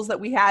commercials that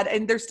we had,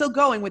 and they're still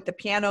going with the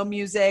piano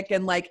music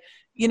and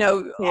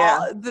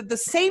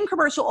the same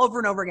commercial over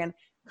and over again.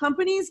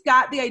 Companies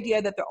got the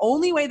idea that the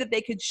only way that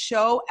they could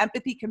show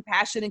empathy,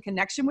 compassion, and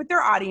connection with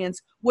their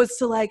audience was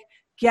to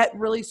get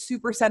really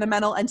super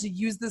sentimental and to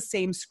use the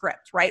same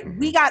script, right? Mm-hmm.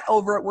 We got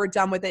over it. We're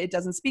done with it. It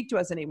doesn't speak to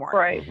us anymore.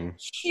 Right. Mm-hmm.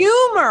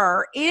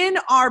 Humor in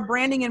our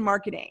branding and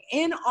marketing,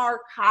 in our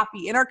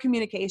copy, in our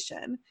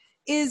communication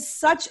is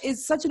such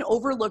an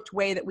overlooked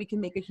way that we can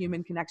make a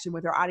human connection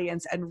with our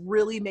audience and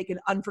really make an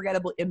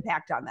unforgettable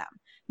impact on them.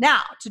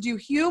 Now, to do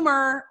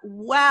humor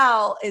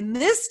well in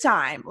this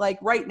time, like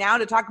right now,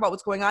 to talk about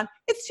what's going on,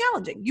 it's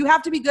challenging. You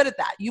have to be good at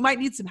that. You might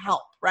need some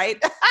help, right?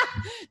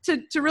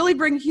 to really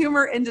bring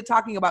humor into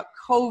talking about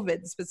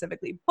COVID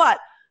specifically. But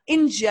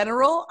in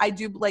general, I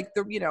do like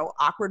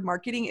Awkward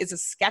Marketing is a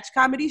sketch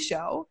comedy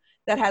show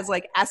that has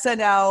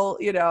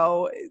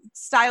SNL,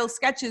 style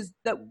sketches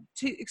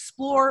to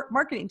explore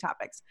marketing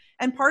topics.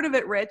 And part of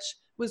it, Rich,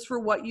 was for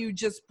what you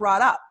just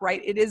brought up, right?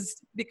 It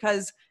is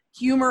because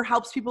humor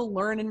helps people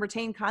learn and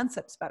retain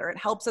concepts better. It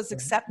helps us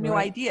accept new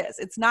ideas.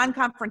 It's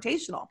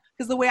non-confrontational,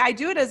 because the way I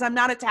do it is I'm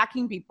not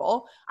attacking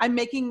people. I'm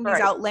making these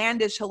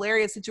outlandish,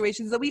 hilarious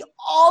situations that we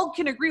all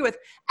can agree with.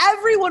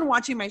 Everyone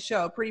watching my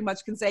show pretty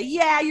much can say,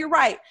 yeah, you're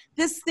right.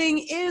 This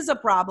thing is a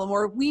problem,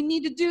 or we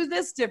need to do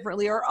this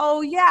differently, or,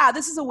 oh yeah,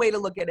 this is a way to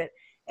look at it.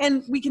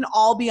 And we can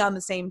all be on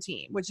the same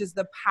team, which is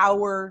the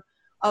power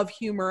of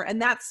humor. And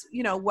that's,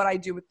 what I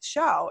do with the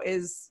show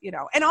is,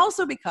 and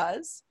also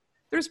because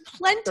there's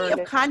plenty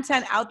of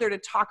content out there to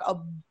talk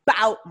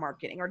about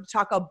marketing or to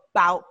talk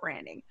about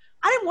branding.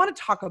 I didn't want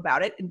to talk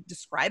about it and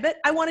describe it.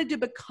 I wanted to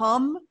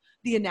become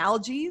the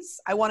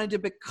analogies. I wanted to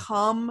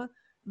become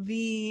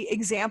the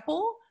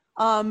example,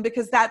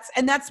 because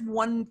that's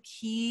one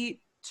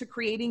key to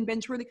creating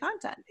binge-worthy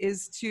content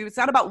it's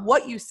not about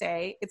what you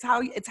say, it's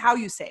how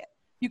you say it.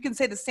 You can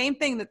say the same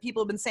thing that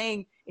people have been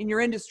saying in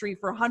your industry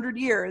for 100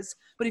 years,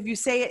 but if you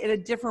say it in a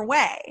different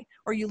way,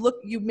 or you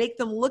make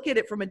them look at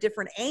it from a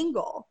different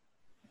angle,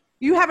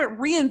 you haven't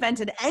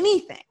reinvented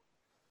anything,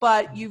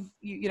 but you've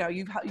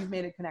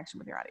made a connection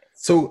with your audience.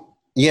 So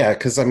yeah,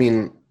 because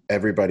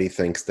everybody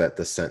thinks that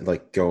it's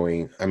like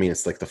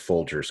the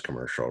Folgers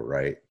commercial,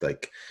 right?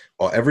 Like,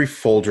 every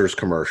Folgers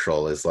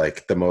commercial is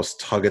like the most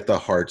tug at the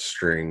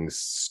heartstrings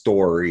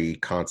story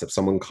concept.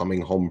 Someone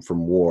coming home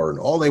from war, and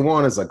all they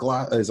want is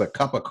a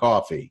cup of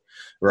coffee,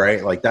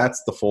 right? Like,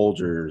 that's the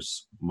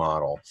Folgers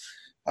model.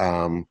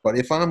 But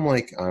if I'm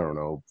like, I don't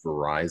know,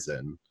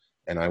 Verizon,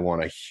 and I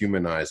want to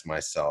humanize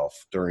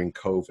myself during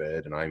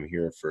COVID, and I'm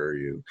here for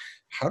you,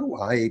 how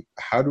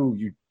do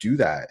you do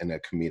that in a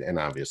comedian? And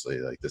obviously,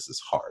 like, this is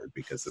hard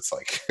because it's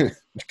like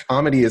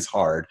comedy is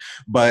hard,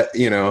 but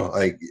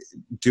like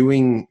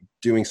doing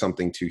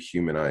something to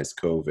humanize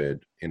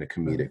COVID in a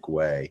comedic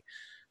way.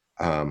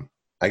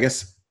 I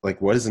guess,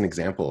 like, what is an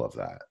example of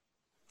that?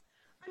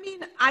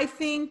 I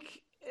think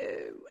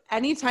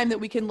anytime that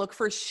we can look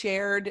for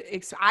shared,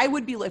 I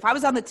would be, if I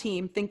was on the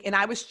team and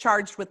I was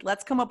charged with,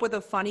 let's come up with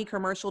a funny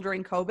commercial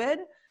during COVID,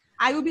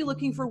 I would be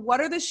looking for what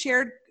are the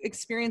shared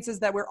experiences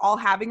that we're all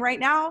having right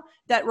now,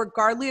 that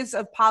regardless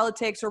of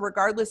politics or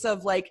regardless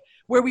of like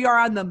where we are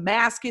on the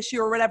mask issue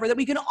or whatever, that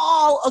we can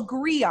all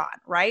agree on,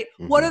 right?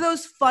 Mm-hmm. What are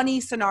those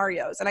funny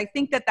scenarios? And I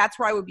think that that's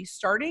where I would be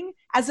starting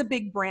as a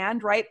big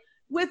brand, right?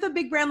 With a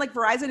big brand like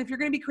Verizon, if you're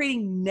going to be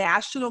creating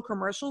national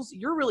commercials,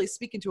 you're really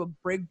speaking to a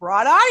big,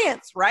 broad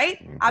audience,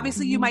 right? Mm-hmm.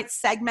 Obviously, you might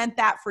segment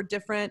that for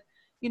different,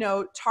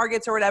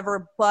 targets or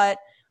whatever, but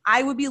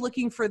I would be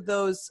looking for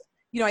those.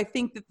 I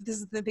think that this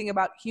is the thing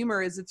about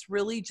humor is it's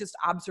really just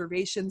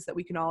observations that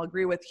we can all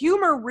agree with.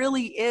 Humor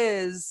really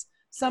is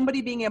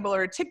somebody being able to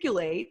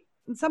articulate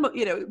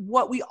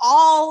what we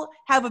all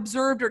have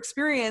observed or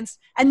experienced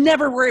and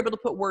never were able to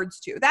put words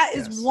to. That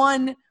is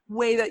one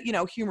way that,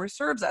 humor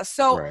serves us.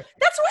 So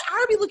that's what I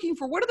would be looking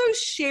for. What are those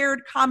shared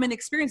common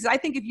experiences? I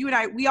think if you and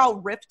I, we all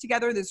riff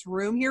together this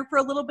room here for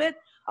a little bit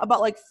about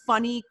like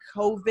funny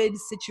COVID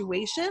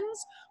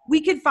situations,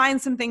 we could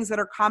find some things that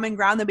are common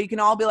ground that we can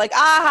all be like,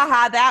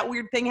 that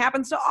weird thing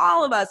happens to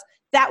all of us.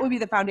 That would be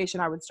the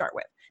foundation I would start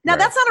with. Now,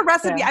 that's not a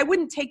recipe. Yeah. I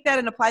wouldn't take that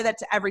and apply that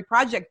to every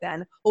project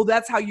then. Oh,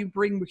 that's how you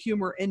bring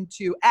humor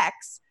into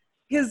X.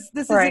 Because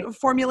this is a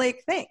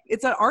formulaic thing.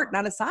 It's an art,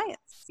 not a science.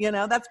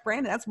 That's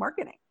branding. That's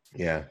marketing.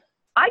 Yeah.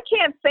 I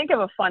can't think of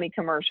a funny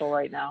commercial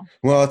right now.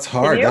 Well, it's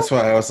hard. That's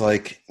why I was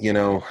like, you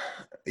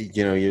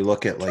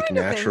look at like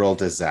natural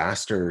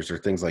disasters or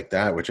things like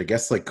that, which I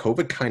guess like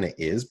COVID kind of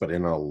is, but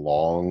in a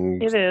long,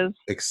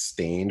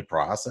 sustained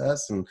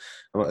process.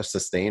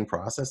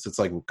 It's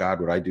like,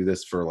 God, would I do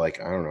this for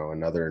like, I don't know,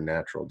 another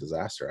natural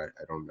disaster?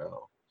 I don't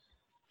know.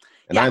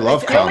 And I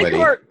love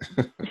comedy.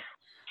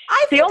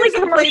 I think there's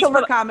a place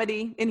for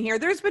comedy in here.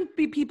 There's been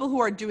people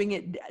who are doing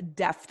it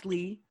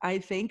deftly, I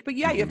think. But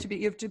yeah, you have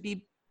to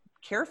be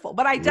careful.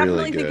 But I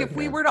definitely think if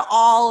we were to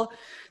all,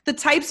 the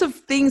types of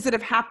things that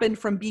have happened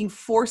from being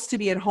forced to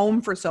be at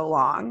home for so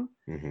long,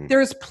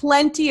 there's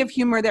plenty of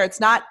humor there. It's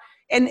not,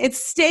 and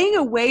it's staying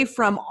away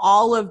from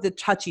all of the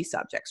touchy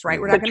subjects, right?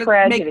 We're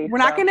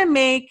not going to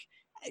make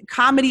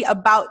comedy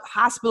about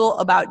hospital,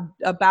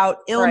 about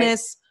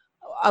illness,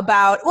 and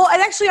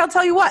actually I'll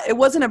tell you what, it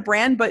wasn't a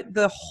brand, but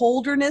the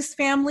Holderness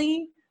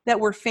family that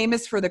were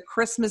famous for the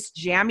Christmas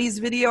Jammies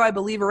video, I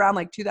believe around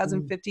like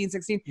 2015,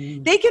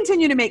 16. They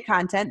continue to make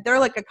content. They're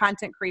like a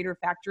content creator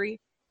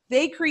factory.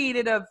 They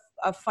created a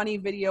funny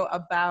video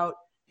about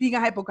being a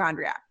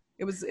hypochondriac.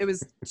 It was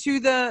to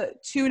the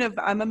tune of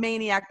I'm a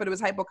maniac, but it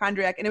was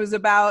hypochondriac. And it was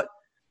about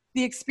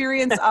the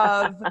experience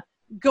of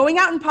going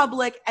out in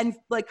public and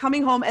like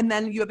coming home and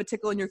then you have a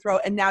tickle in your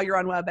throat and now you're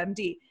on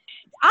WebMD.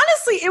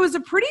 Honestly, it was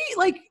a pretty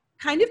like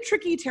kind of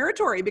tricky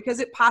territory because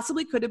it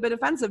possibly could have been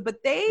offensive,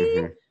 but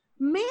they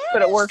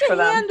managed to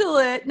handle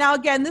it. Now,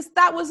 again,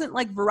 that wasn't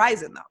like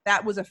Verizon, though.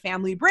 That was a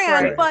family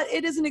brand, but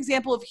it is an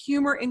example of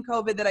humor in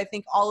COVID that I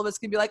think all of us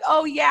can be like,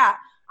 oh, yeah,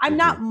 I'm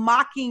not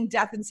mocking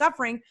death and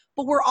suffering,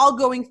 but we're all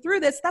going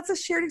through this. That's a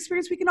shared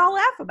experience we can all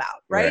laugh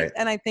about, right?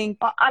 And I think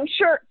I'm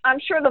sure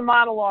the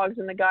monologues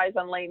and the guys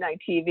on late night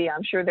TV,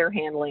 I'm sure they're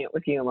handling it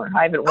with humor.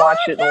 I haven't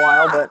watched it in a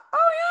while, but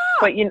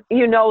but you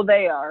know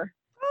they are.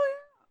 Oh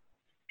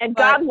And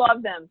God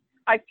love them.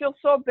 I feel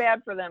so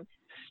bad for them,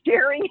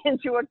 staring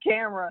into a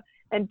camera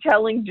and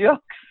telling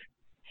jokes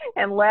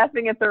and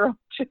laughing at their own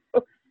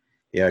jokes.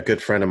 Yeah, a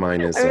good friend of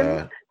mine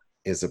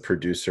is a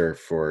producer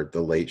for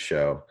The Late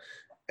Show,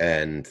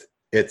 and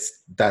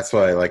that's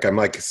why I'm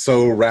like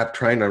so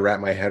trying to wrap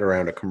my head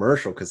around a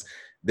commercial, because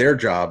their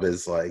job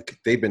is like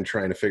they've been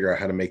trying to figure out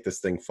how to make this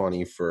thing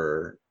funny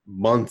for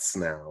months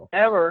now.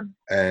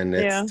 And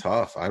it's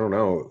tough. I don't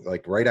know.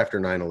 Like right after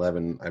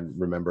 9/11, I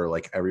remember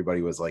like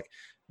everybody was like,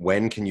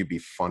 when can you be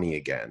funny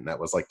again? That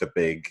was like the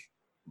big,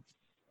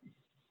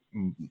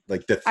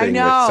 like the thing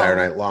with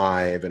Saturday Night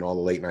Live and all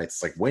the late nights.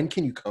 It's like, when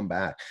can you come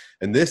back?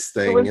 And this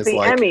thing is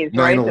like Emmys,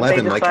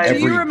 9/11, like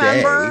every day.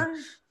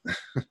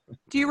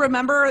 Do you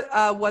remember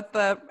what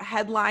the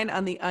headline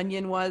on The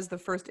Onion was, the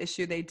first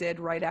issue they did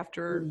right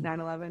after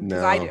 9/11?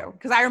 Because I do.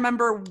 Because I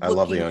remember I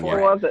love The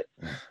Onion. What was it?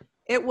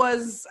 It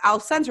was, I'll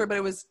censor it, but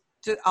it was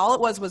just, all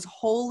it was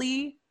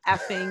holy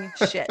effing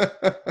shit.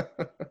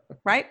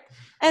 Right?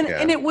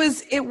 And it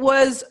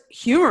was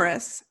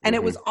humorous, and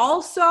it was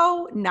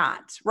also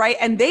not, right?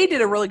 And they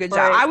did a really good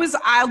job.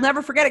 I'll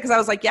never forget it, because I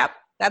was like, yep,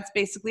 that's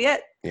basically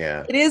it.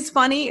 Yeah. It is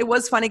funny. It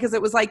was funny because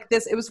it was like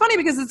this. It was funny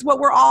because it's what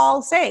we're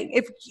all saying.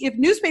 If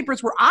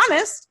newspapers were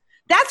honest,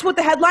 that's what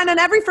the headline on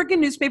every freaking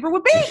newspaper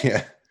would be.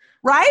 Yeah.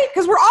 Right?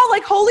 Because we're all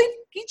like, holy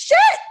shit,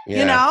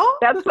 you know?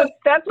 That's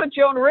what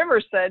Joan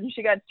Rivers said. And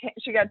she got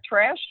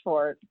trashed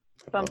for it.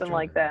 Something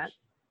like that.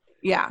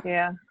 Yeah.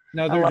 Yeah.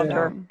 Another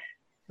day.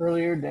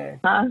 Earlier day.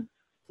 Huh?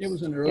 It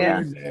was an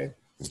earlier day.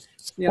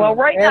 Well,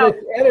 right now,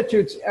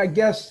 attitudes, I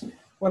guess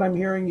what I'm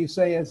hearing you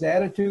say is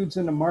attitudes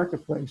in the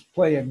marketplace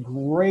play a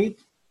great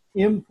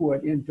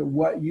input into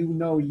what you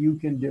know you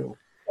can do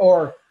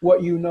or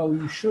what you know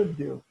you should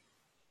do.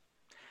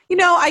 You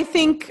know, I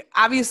think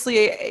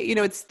obviously, you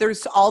know,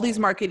 there's all these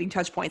marketing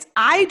touch points.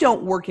 I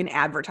don't work in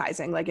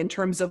advertising, like in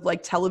terms of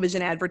like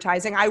television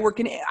advertising. I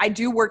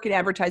do work in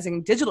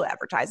advertising, digital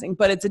advertising,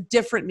 but it's a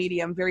different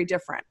medium, very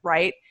different,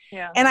 right?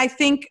 Yeah. And I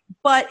think,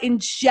 but in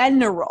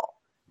general,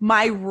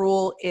 my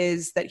rule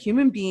is that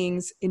human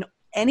beings in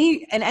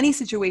any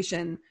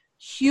situation,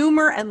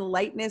 humor and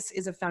lightness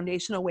is a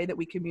foundational way that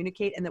we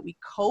communicate and that we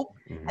cope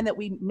and that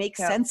we make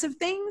sense of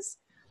things.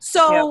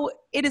 So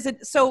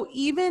so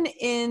even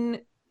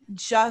in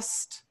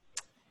just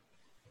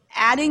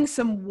adding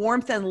some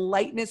warmth and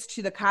lightness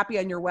to the copy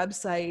on your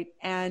website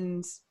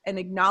and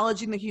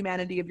acknowledging the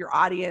humanity of your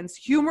audience,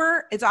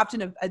 humor is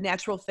often a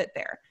natural fit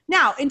there.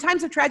 Now, in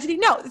times of tragedy,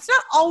 no, it's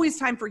not always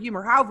time for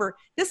humor. However,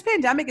 this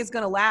pandemic is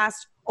going to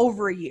last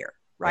over a year,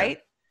 right?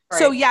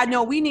 So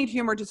we need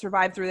humor to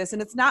survive through this.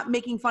 And it's not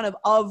making fun of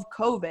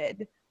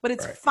COVID, but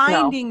it's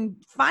finding,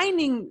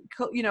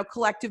 you know,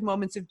 collective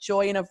moments of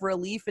joy and of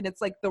relief. And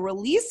it's like the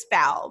release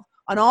valve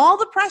on all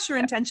the pressure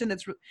and tension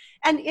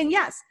and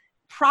yes,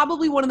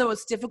 probably one of the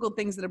most difficult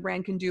things that a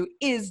brand can do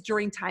is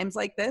during times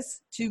like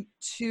this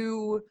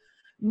to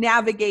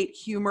navigate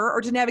humor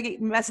or to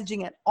navigate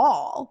messaging at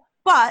all.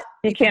 But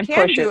if you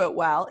can do it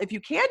well,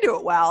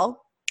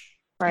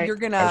 you're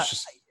gonna.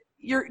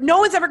 No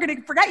one's ever going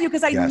to forget you,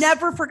 because I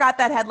never forgot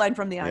that headline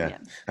from The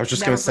Onion. I was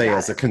just going to say,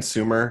 as a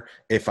consumer,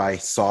 if I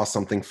saw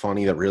something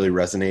funny that really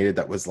resonated,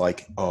 that was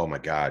like, oh my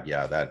God,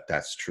 yeah,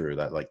 that's true.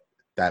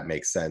 That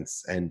makes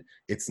sense. And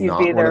it's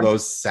not one of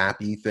those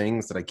sappy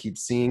things that I keep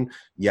seeing.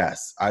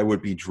 Yes, I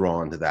would be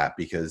drawn to that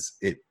because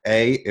it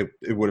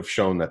would have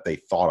shown that they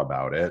thought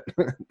about it.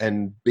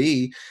 And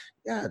B,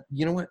 yeah,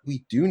 you know what?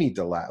 We do need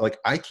to laugh. Like,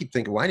 I keep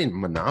thinking, why didn't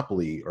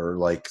Monopoly or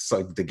like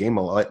the Game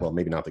of Life, well,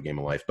 maybe not the Game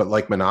of Life, but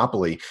like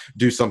Monopoly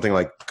do something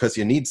like, because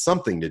you need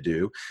something to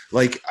do.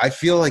 Like, I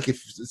feel like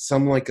if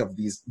some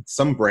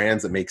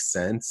brands that make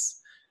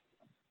sense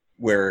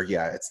where,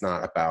 it's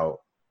not about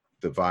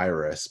the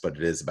virus, but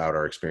it is about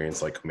our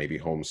experience, like maybe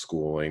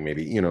homeschooling,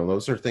 maybe, you know,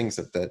 those are things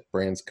that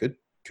brands could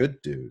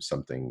do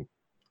something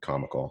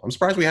comical. I'm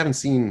surprised we haven't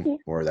seen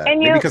more of that.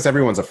 Maybe because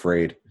everyone's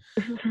afraid.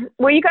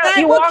 Well, you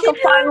walk a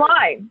fine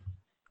line.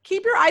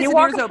 Keep your eyes and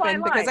ears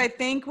open, because I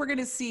think we're going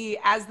to see,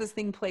 as this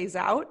thing plays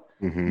out,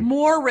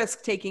 more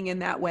risk taking in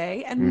that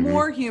way and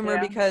more humor,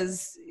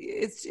 because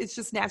it's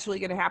just naturally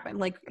going to happen.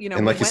 Like, you know,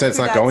 and like you said, it's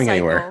not going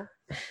anywhere.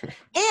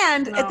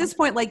 And at this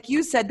point, like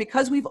you said,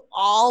 because we've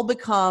all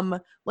become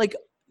like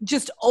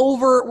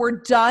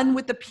we're done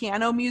with the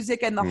piano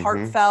music and the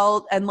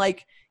heartfelt and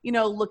like, you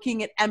know,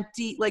 looking at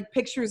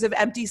pictures of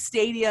empty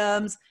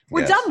stadiums.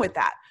 We're done with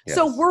that. Yes.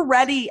 So we're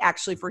ready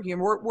actually for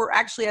humor. We're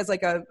actually, as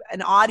like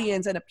an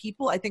audience and a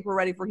people, I think we're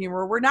ready for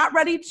humor. We're not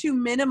ready to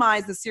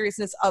minimize the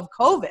seriousness of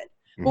COVID,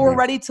 but we're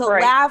ready to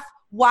laugh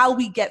while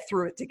we get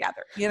through it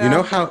together. You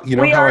know how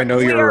I know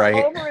you're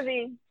right.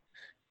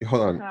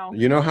 Hold on. No.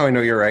 You know how I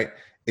know you're right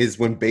is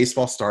when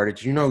baseball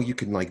started, you know, you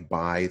can like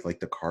buy like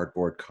the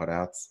cardboard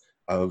cutouts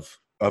of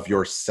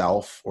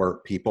yourself or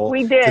people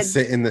to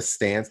sit in the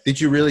stands. Did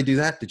you really do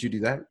that? Did you do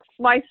that?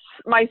 My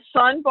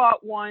son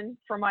bought one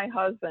for my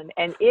husband,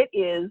 and it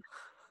is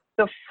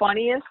the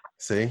funniest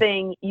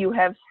thing you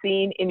have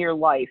seen in your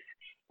life.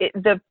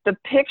 The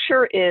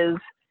picture is,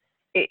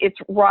 it's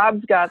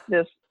Rob's got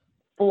this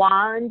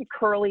blonde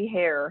curly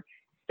hair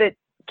that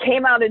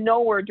came out of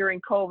nowhere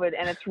during COVID,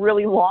 and it's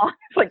really long.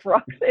 It's like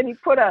rocks. And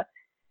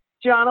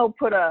John will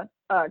put a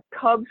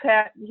Cubs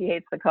hat. He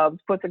hates the Cubs.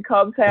 Puts a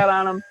Cubs hat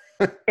on him,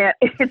 and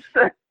it's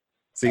the.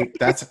 See,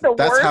 that's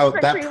worst how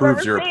picture that you've proves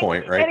ever your seen.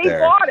 point right and he there.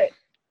 bought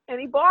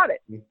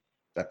it.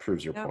 That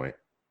proves your Yep. point.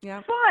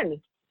 Yeah.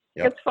 Fun.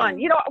 Yep. It's fun.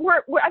 You know,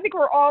 I think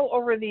we're all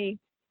over the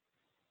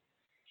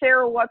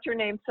Sarah, what's her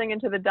name, singing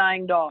to the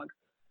dying dog.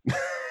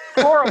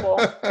 Horrible.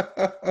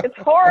 It's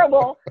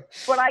horrible,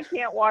 but I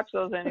can't watch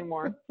those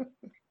anymore.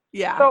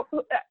 Yeah. So,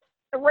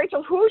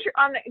 Rachel, who's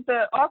on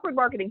the awkward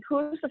marketing?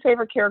 Who's the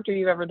favorite character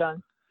you've ever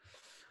done?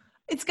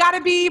 It's got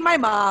to be my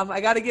mom.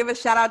 I got to give a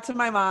shout out to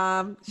my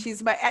mom.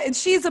 She's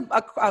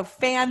a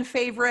fan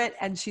favorite,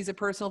 and she's a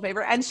personal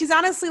favorite, and she's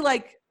honestly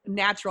like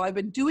natural. I've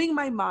been doing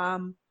my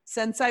mom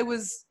since I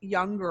was a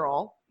young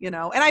girl, you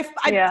know, and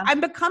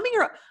I'm becoming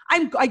her.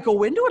 I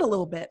go into it a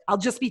little bit. I'll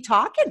just be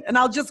talking, and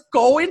I'll just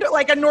go into it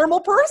like a normal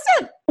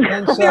person.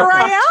 There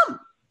I am.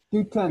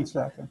 Do 10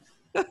 seconds.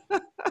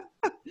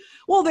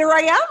 Well, there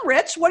I am,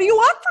 Rich. What do you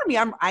want from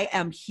me? I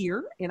am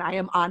here, and I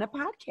am on a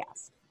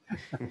podcast.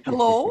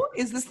 Hello,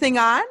 is this thing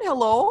on?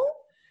 Hello.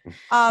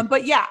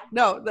 But yeah,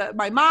 no,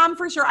 my mom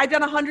for sure. I've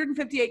done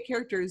 158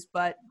 characters,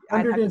 but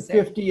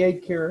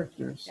 158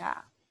 characters. Yeah.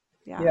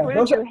 What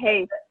did you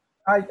hate?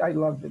 I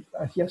loved it.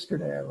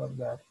 Yesterday, I loved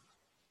that.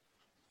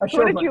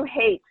 Who did you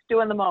hate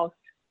doing the most?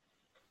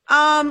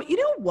 You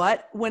know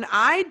what? When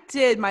I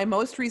did my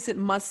most recent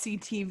must-see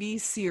TV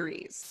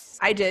series,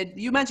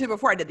 you mentioned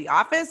before, I did The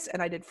Office,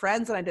 and I did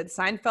Friends, and I did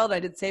Seinfeld, and I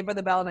did Saved by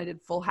the Bell, and I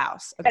did Full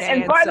House. Okay.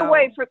 And by the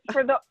way,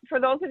 for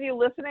those of you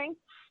listening,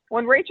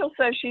 when Rachel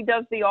says she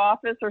does The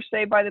Office or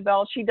Saved by the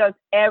Bell, she does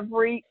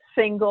every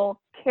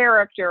single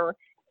character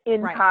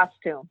in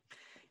costume.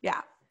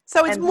 Yeah.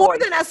 So it's more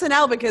than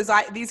SNL because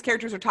these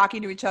characters are talking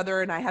to each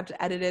other and I have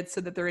to edit it so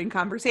that they're in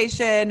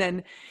conversation.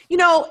 And, you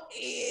know,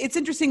 it's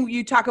interesting.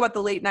 You talk about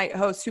the late night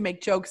hosts who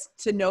make jokes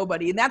to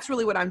nobody. And that's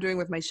really what I'm doing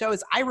with my show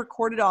is I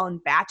record it all in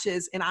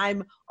batches and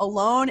I'm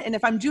alone. And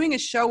if I'm doing a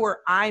show where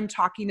I'm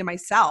talking to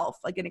myself,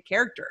 like in a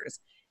characters,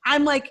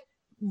 I'm like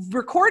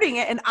recording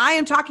it and I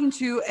am talking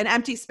to an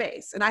empty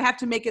space and I have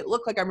to make it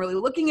look like I'm really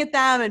looking at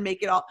them and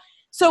make it all.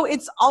 So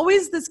it's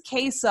always this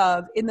case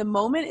of in the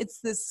moment, it's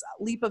this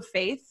leap of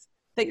faith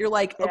that you're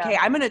like, okay,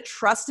 I'm going to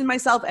trust in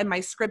myself and my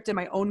script and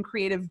my own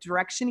creative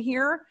direction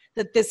here,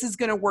 that this is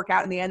going to work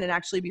out in the end and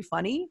actually be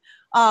funny.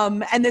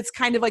 And it's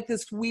kind of like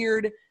this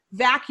weird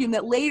vacuum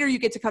that later you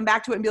get to come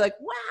back to it and be like,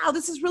 wow,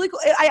 this is really cool.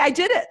 I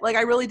did it. Like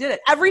I really did it.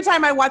 Every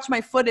time I watch my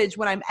footage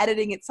when I'm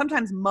editing it,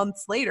 sometimes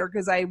months later,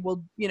 because I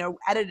will, you know,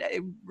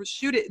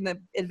 shoot it in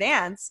the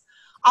advance,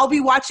 I'll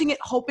be watching it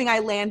hoping I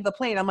land the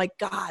plane. I'm like,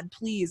 God,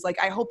 please. Like,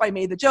 I hope I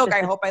made the joke.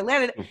 I hope I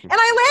landed it. And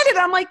I landed.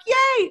 I'm like,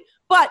 yay.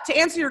 But to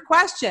answer your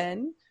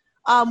question,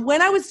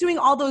 when I was doing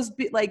all those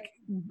like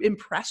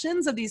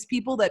impressions of these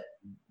people that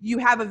you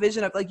have a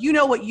vision of, like, you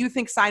know what you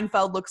think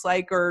Seinfeld looks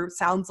like or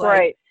sounds like,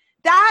 right.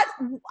 That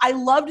I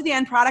loved the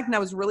end product and I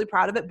was really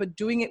proud of it, but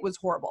doing it was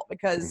horrible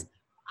because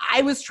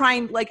I was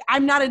trying, like,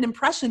 I'm not an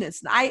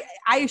impressionist.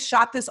 I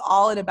shot this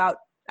all in about,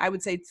 I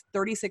would say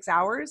 36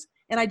 hours.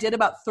 And I did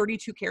about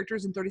 32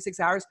 characters in 36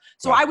 hours.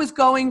 So I was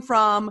going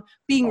from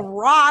being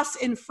Ross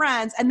in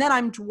Friends, and then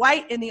I'm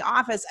Dwight in The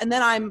Office, and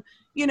then I'm,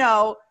 you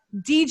know,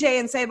 DJ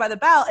in Saved by the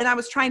Bell, and I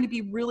was trying to be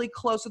really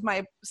close with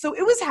so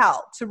it was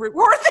hell to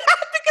record that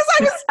because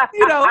I was,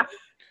 you know,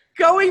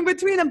 going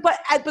between them. But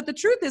the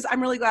truth is,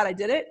 I'm really glad I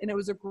did it, and it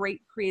was a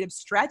great creative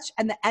stretch,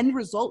 and the end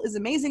result is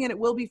amazing, and it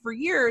will be for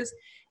years.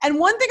 And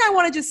one thing I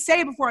want to just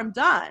say before I'm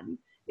done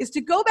is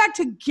to go back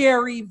to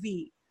Gary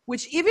Vee,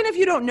 which even if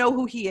you don't know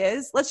who he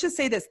is, let's just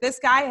say this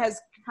guy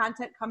has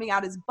content coming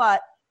out his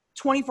butt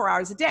 24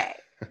 hours a day.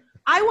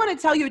 I want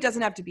to tell you it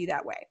doesn't have to be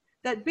that way.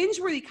 That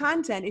binge-worthy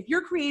content, if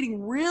you're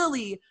creating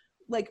really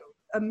like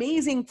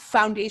amazing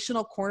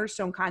foundational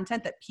cornerstone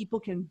content that people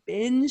can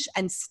binge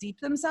and steep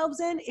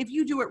themselves in, if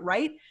you do it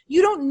right,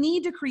 you don't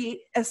need to create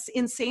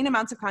insane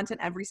amounts of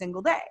content every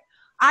single day.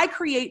 I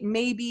create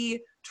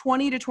maybe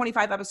 20 to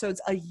 25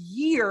 episodes a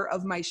year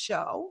of my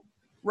show,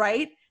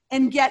 right?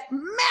 And get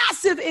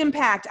massive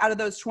impact out of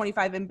those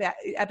 25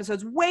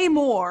 episodes, way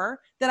more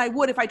than I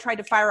would if I tried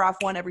to fire off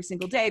one every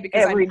single day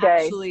because I'm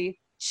actually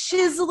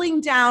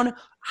chiseling down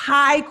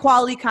high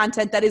quality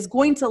content that is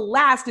going to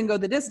last and go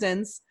the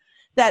distance.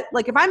 That,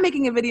 like, if I'm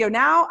making a video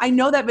now, I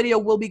know that video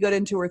will be good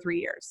in 2 or 3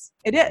 years.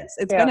 It is.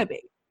 It's going to be.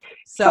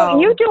 So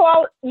you do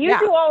all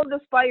of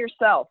this by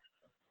yourself.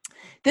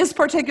 This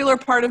particular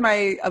part of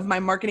my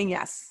marketing,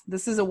 yes.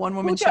 This is a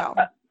one-woman show.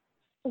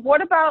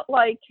 What about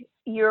like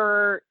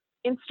your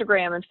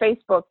Instagram and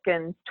Facebook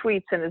and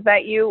tweets, and is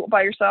that you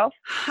by yourself?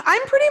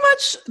 I'm pretty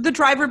much the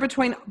driver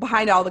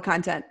behind all the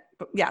content.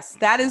 But yes,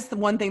 that is the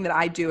one thing that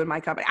I do in my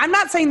company. I'm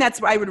not saying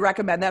I would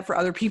recommend that for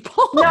other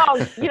people. No,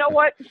 you know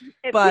what?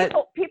 But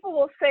people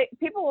will say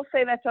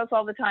that to us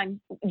all the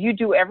time. You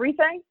do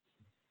everything.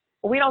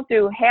 We don't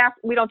do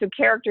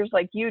characters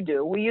like you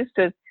do. We used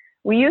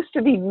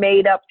to be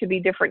made up to be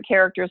different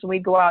characters, and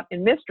we'd go out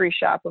and mystery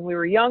shop when we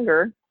were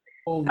younger.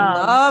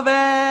 Love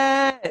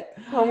it.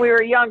 When we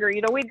were younger,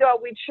 you know, we'd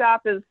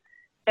shop as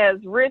as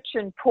rich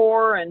and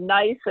poor and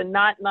nice and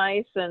not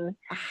nice.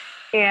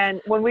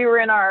 And when we were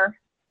in our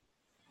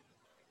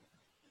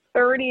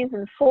 30s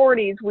and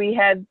 40s,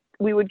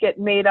 we would get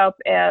made up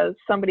as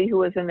somebody who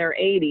was in their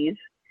 80s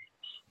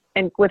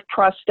and with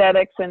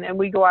prosthetics, and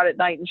we go out at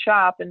night and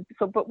shop. And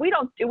so, but we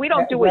don't do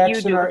what you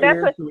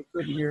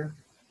do.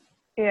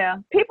 Yeah.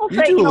 People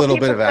say, you do a little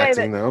bit of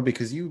acting though,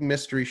 because you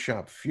mystery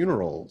shop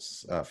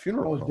funerals,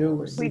 funeral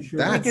homes. We do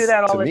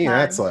that all the time. To me,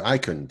 that's like, I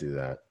couldn't do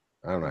that.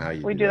 I don't know how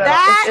you do that.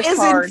 That is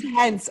hard.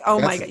 Intense. Oh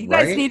my God. You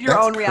guys need your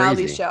own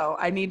reality show.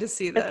 I need to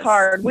see this. It's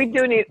hard. We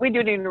do need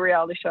a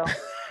reality show.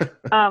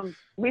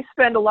 We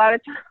spend a lot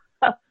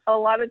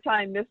of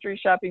time mystery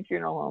shopping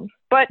funeral homes,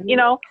 but you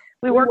know,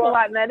 we work a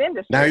lot in that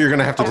industry. Now you're going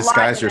to have to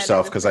disguise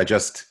yourself, because I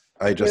just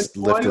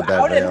lifted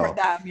that veil.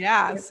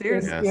 Yeah,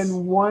 seriously.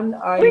 In one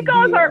idea,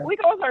 we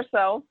go as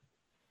ourselves.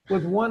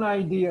 With one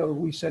idea,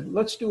 we said,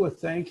 let's do a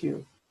thank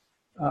you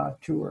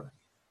tour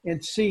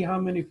and see how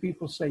many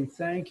people say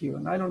thank you.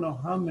 And I don't know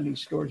how many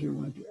stores we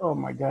went to. Oh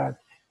my God.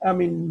 I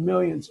mean,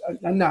 millions,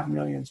 not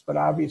millions, but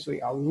obviously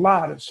a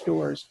lot of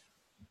stores.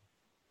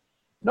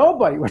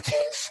 Nobody would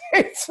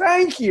say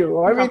thank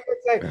you. I mean,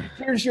 say,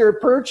 here's your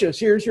purchase,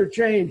 here's your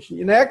change.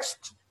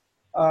 Next.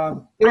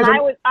 And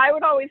I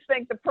would always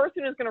think the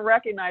person who's going to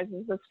recognize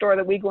is the store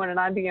that we go in, and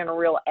I'm being a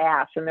real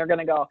ass, and they're going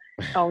to go,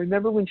 "Oh,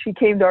 remember when she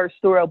came to our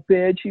store? How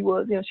bad she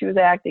was? You know, she was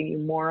acting, you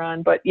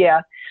moron." But yeah,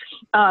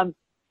 so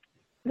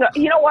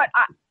you know what?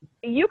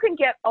 You can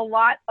get a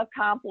lot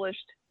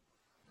accomplished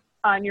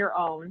on your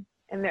own,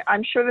 and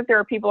I'm sure that there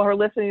are people who are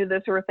listening to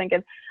this who are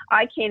thinking,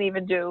 "I can't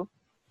even do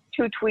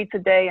 2 tweets a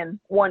day and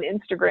 1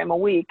 Instagram a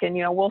week." And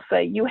you know, we'll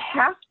say you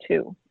have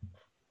to.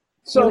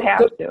 So you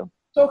have to.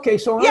 Okay,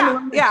 so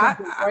I'm learning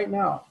something right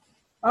now.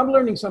 I'm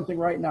learning something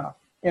right now.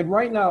 And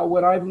right now,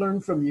 what I've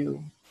learned from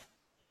you,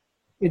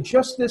 in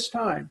just this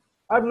time,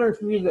 I've learned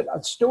from you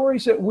that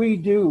stories that we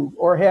do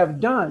or have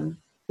done,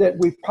 that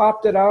we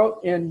popped it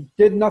out and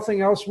did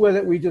nothing else with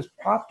it, we just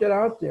popped it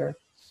out there,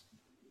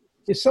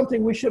 is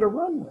something we should have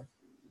run with.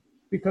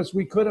 Because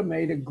we could have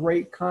made a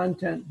great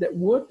content that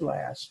would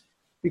last.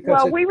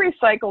 Because we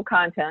recycle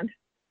content.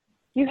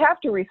 You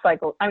have to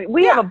recycle. I mean,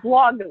 we have a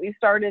blog that we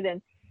started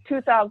in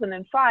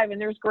 2005,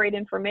 and there's great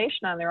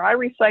information on there. I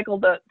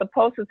recycled the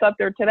post that's up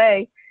there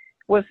today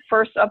was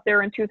first up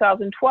there in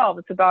 2012.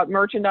 It's about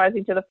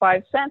merchandising to the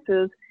 5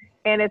 senses,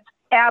 and it's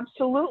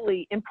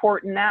absolutely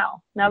important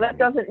now. Now, that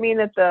doesn't mean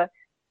that the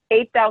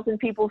 8,000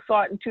 people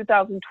saw it in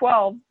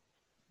 2012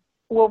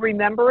 will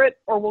remember it,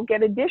 or will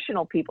get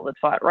additional people that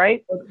saw it,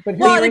 right?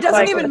 Well, it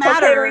doesn't even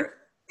matter.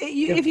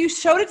 If you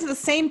showed it to the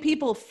same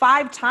people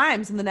 5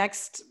 times in the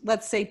next,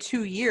 let's say,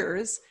 2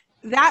 years,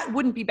 that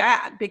wouldn't be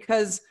bad,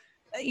 because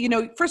you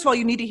know, first of all,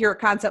 you need to hear a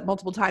concept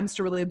multiple times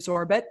to really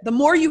absorb it. The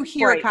more you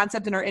hear a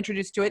concept and are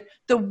introduced to it,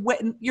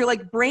 your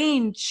like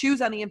brain chews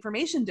on the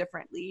information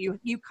differently.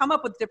 You come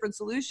up with different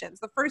solutions.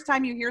 The first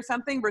time you hear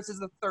something versus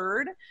the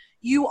third,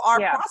 you are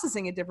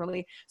processing it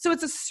differently. So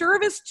it's a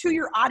service to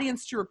your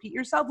audience to repeat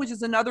yourself, which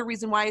is another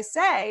reason why I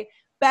say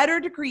better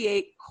to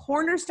create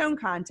cornerstone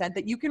content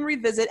that you can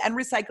revisit and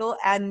recycle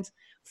and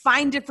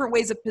find different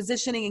ways of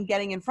positioning and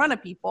getting in front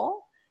of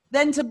people,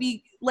 than to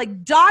be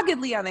like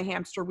doggedly on the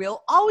hamster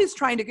wheel, always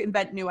trying to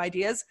invent new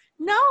ideas.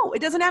 No, it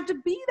doesn't have to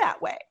be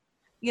that way.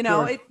 You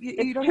know,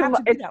 you don't have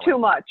to be that way. It's too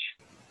much.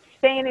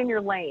 Staying in your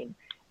lane.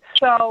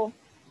 So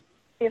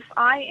if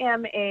I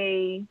am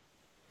a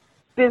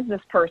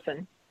business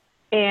person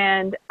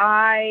and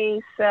I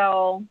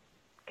sell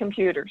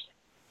computers,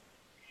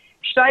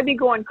 should I be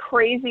going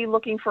crazy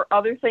looking for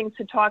other things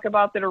to talk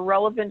about that are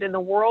relevant in the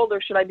world,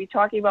 or should I be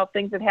talking about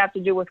things that have to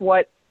do with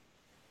what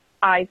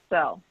I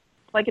sell?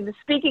 Like in the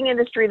speaking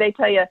industry, they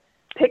tell you,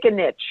 pick a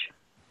niche.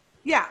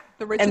 Yeah,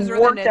 the riches and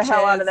are work the niches. The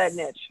hell out of that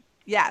niche.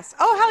 Yes.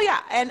 Oh, hell yeah.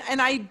 And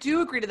I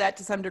do agree to that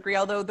to some degree,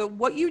 although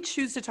what you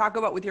choose to talk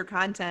about with your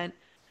content,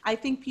 I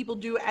think people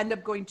do end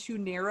up going too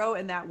narrow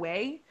in that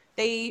way.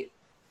 They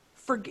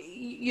forget,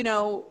 you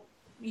know,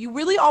 you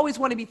really always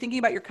want to be thinking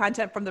about your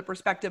content from the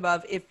perspective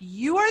of, if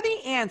you are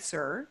the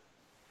answer,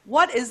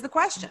 what is the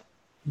question?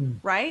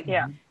 Right?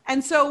 Yeah.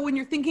 And so when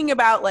you're thinking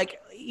about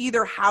like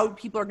either how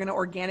people are going to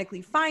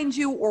organically find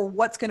you or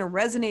what's going to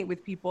resonate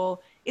with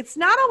people, it's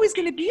not always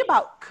going to be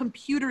about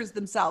computers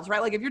themselves,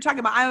 right? Like if you're talking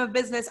about, I'm a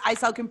business, I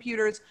sell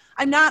computers,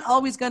 I'm not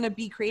always going to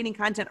be creating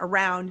content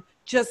around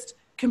just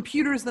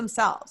computers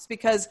themselves,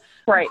 because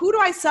who do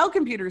I sell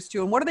computers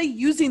to and what are they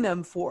using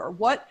them for?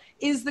 What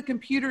is the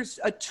computers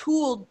a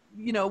tool,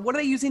 you know, what are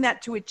they using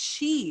that to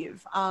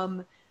achieve?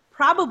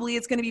 Probably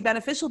it's going to be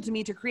beneficial to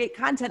me to create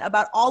content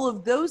about all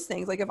of those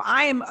things. Like if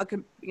I am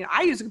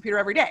I use a computer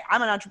every day.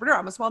 I'm an entrepreneur.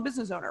 I'm a small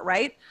business owner,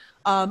 right?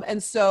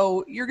 And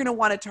so you're going to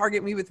want to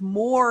target me with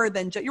more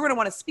than you're going to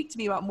want to speak to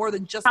me about more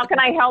than just. How can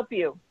I help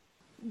you?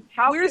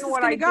 Where's this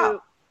going to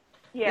go?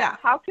 Yeah.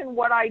 How can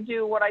what I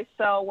do, what I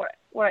sell,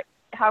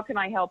 how can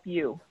I help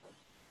you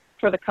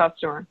for the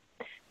customer?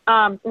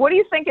 What are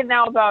you thinking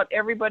now about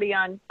everybody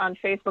on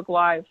Facebook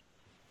Live?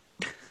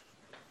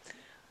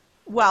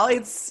 Well,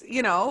 it's,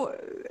 you know,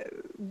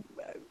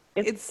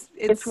 it's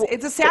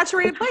a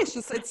saturated place.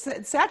 Just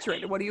it's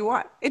saturated. What do you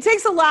want? It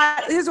takes a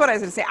lot. Here's what I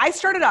was going to say. I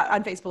started out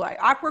on Facebook Live.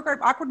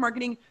 Awkward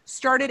Marketing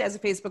started as a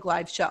Facebook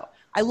Live show.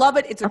 I love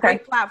it. It's a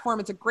great platform.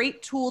 It's a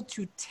great tool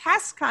to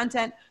test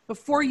content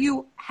before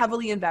you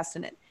heavily invest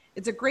in it.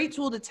 It's a great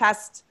tool to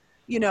test,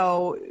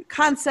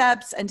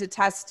 concepts and to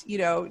test,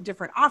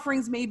 different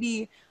offerings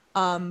maybe.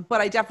 But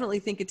I definitely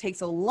think it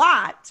takes a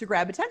lot to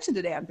grab attention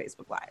today on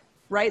Facebook Live,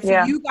 right?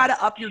 So you got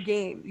to up your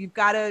game. You've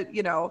got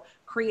to,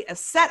 create a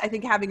set. I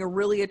think having a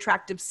really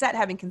attractive set,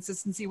 having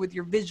consistency with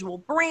your visual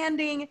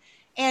branding,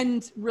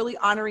 and really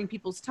honoring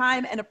people's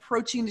time and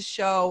approaching the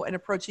show and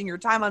approaching your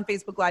time on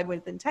Facebook Live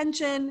with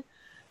intention,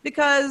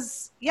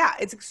 because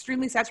it's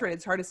extremely saturated.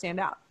 It's hard to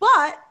stand out,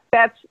 but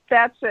that's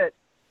it.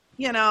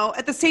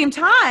 At the same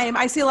time,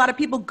 I see a lot of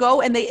people go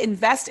and they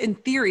invest in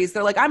theories.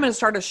 They're like, I'm going to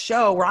start a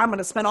show where I'm going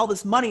to spend all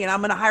this money and I'm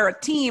going to hire a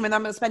team and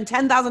I'm going to spend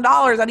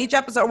 $10,000 on each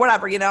episode or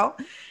whatever,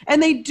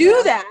 and they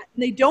do that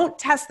and they don't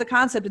test the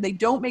concept and they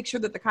don't make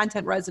sure that the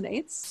content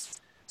resonates.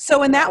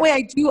 So in that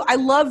way, I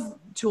love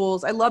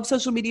tools. I love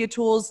social media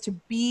tools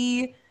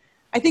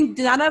I think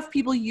not enough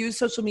people use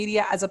social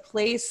media as a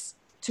place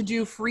to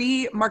do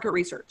free market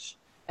research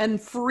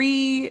and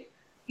free,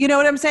 you know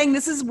what I'm saying?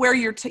 This is where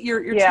you're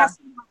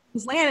testing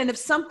land. And if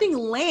something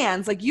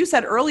lands, like you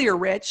said earlier,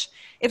 Rich,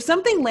 if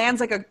something lands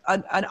like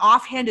an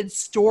offhanded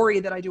story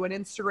that I do on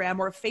Instagram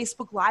or a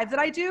Facebook Live that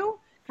I do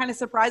kind of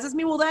surprises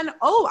me, well then,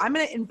 I'm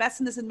going to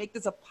invest in this and make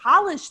this a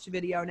polished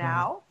video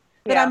now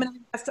that I'm going to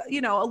invest,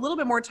 a little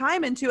bit more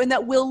time into, and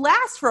that will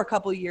last for a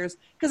couple of years.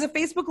 Because a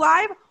Facebook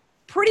Live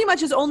pretty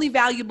much is only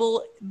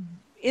valuable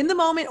in the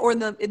moment or in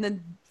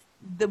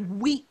the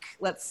week,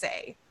 let's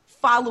say,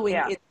 following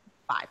it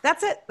live.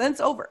 That's it. Then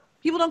it's over.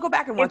 People don't go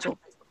back and watch it.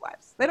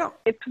 Lives. They don't.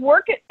 It's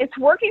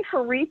working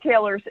for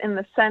retailers in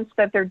the sense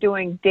that they're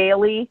doing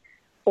daily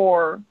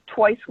or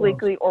twice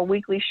weekly or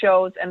weekly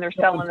shows, and they're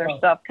selling their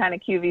stuff kind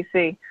of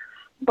QVC.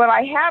 But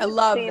I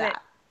haven't seen it.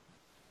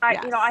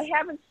 I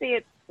haven't seen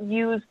it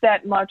used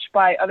that much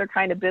by other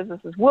kind of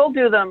businesses. We'll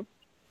do them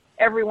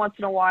every once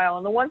in a while,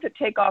 and the ones that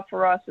take off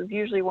for us is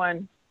usually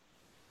when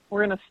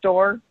we're in a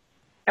store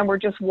and we're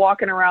just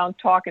walking around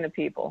talking to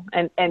people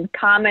and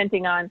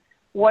commenting on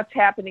what's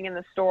happening in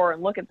the store,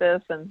 and look at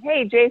this, and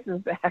hey,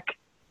 Jason's back.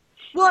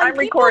 Well, I'm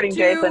recording,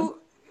 Jason.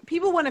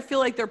 People want to feel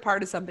like they're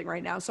part of something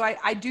right now. So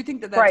I do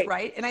think that that's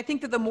right. And I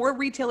think that the more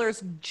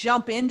retailers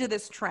jump into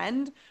this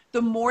trend,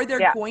 the more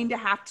they're going to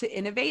have to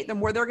innovate, the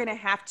more they're going to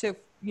have to,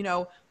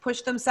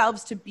 push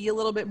themselves to be a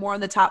little bit more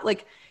on the top.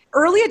 Like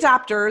early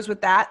adopters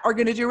with that are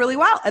going to do really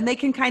well. And they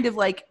can kind of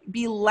like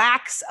be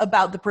lax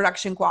about the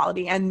production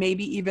quality and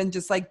maybe even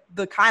just like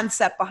the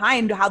concept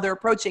behind how they're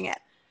approaching it.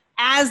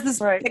 As this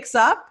picks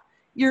up,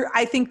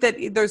 I think that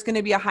there's going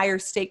to be a higher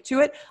stake to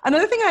it.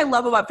 Another thing I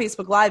love about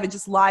Facebook Live and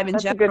just live in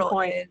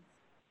general is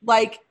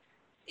like,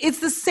 it's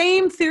the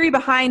same theory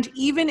behind,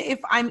 even if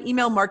I'm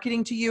email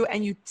marketing to you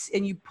and you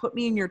put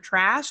me in your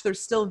trash, there's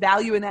still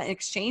value in that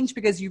exchange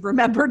because you've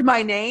remembered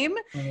my name.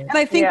 And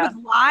I think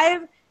with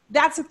live,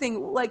 that's the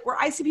thing, like where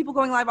I see people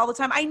going live all the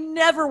time. I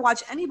never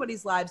watch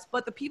anybody's lives,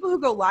 but the people who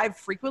go live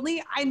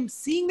frequently, I'm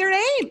seeing their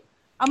name.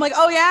 I'm like,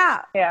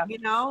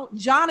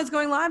 John is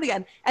going live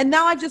again. And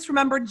now I've just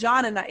remembered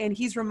John, and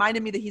he's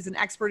reminded me that he's an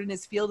expert in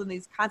his field and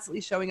he's constantly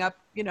showing up,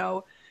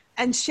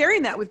 and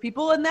sharing that with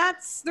people. And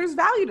there's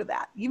value to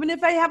that, even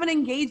if I haven't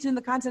engaged in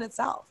the content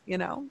itself,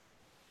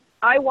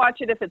 I watch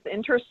it if it's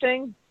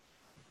interesting,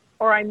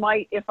 or I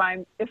might, if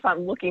I'm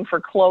looking for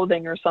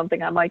clothing or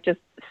something, I might just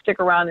stick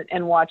around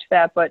and watch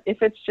that. But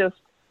if it's just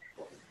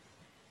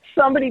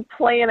somebody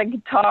playing a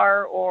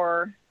guitar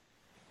or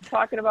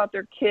talking about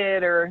their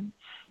kid or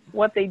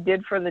what they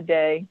did for the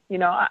day,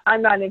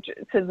 I'm not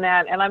interested in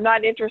that, and I'm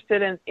not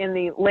interested in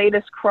the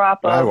latest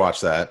crop of. I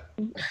watch that.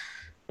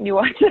 You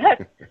watch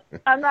that?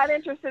 I'm not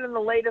interested in the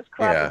latest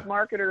crop of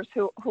marketers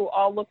who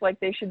all look like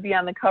they should be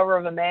on the cover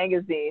of a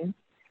magazine,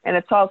 and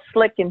it's all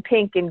slick and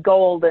pink and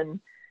gold. And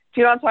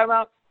do you know what I'm talking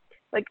about?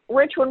 Like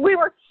Rich, when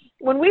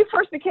we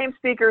first became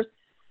speakers,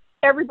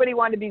 everybody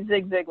wanted to be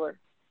Zig Ziglar.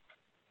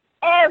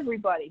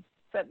 Everybody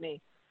except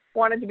me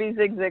wanted to be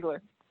Zig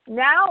Ziglar.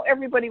 Now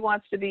everybody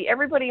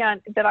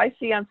that I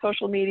see on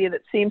social media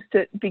that seems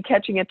to be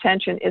catching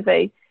attention is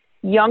a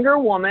younger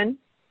woman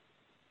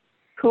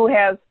who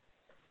has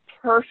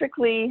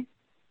perfectly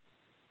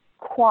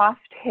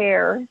coiffed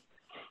hair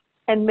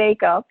and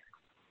makeup,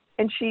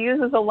 and she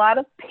uses a lot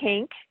of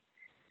pink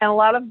and a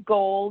lot of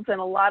golds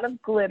and a lot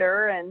of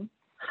glitter, and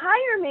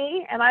hire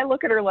me. And I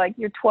look at her like,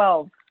 you're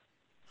 12,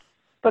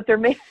 but they're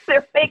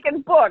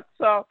making books.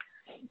 So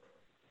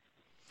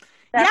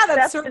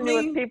that's certainly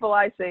the newest people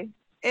I see.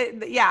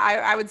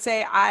 I would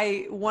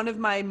say one of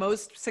my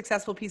most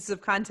successful pieces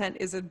of content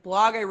is a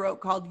blog I wrote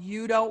called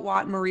You Don't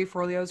Want Marie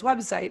Forleo's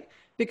Website,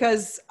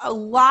 because a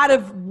lot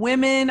of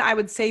women, I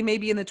would say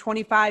maybe in the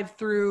 25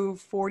 through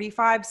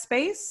 45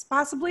 space,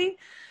 possibly,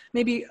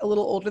 maybe a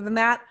little older than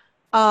that,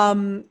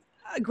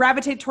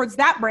 gravitate towards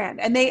that brand.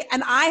 And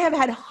I have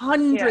had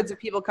hundreds of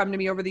people come to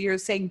me over the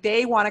years saying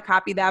they want to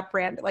copy that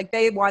brand. Like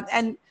they want,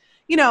 and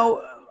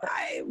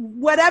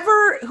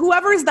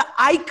whoever is the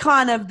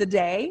icon of the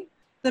day,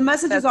 the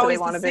message That's is always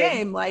what they the wanna be.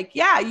 same. Like,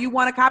 yeah, you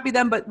want to copy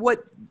them, but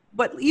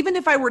even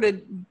if I were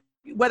to,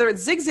 whether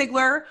it's Zig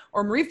Ziglar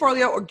or Marie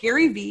Forleo or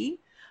Gary Vee,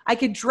 I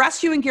could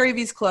dress you in Gary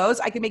Vee's clothes.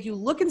 I could make you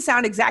look and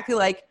sound exactly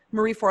like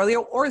Marie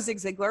Forleo or Zig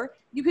Ziglar.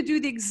 You could do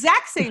the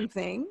exact same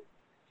thing,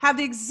 have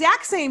the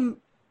exact same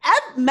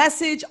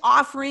message,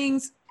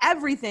 offerings,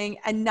 everything,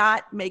 and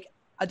not make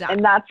a dime.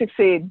 And not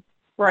succeed.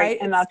 Right.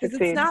 And not Because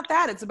succeed. it's not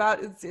that. It's about,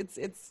 it's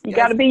You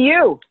got to be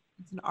you.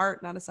 It's an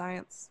art, not a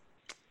science.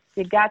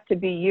 You got to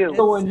be you.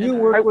 So when you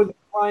work with a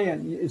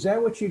client, is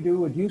that what you do?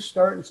 Would you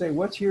start and say,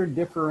 what's your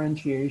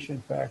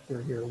differentiation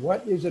factor here?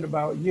 What is it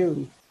about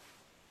you?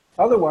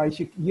 Otherwise,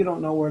 you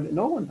don't know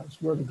no one knows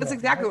where to go. That's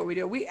exactly what we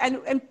do.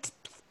 And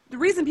the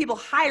reason people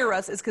hire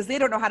us is because they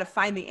don't know how to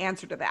find the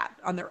answer to that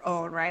on their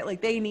own, right?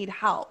 Like they need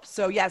help.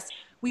 So yes,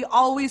 we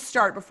always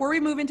start before we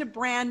move into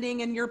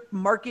branding and your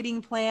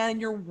marketing plan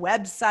and your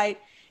website.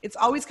 It's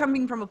always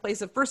coming from a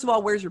place of, first of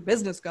all, where's your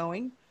business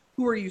going?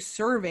 Who are you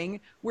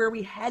serving? Where are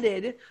we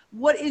headed?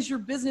 What is your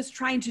business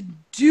trying to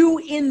do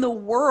in the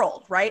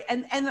world, right?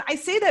 And I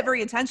say that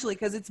very intentionally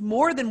because it's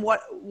more than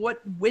what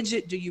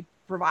widget do you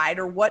provide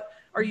or what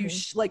are you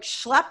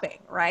schlepping,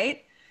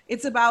 right?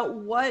 It's about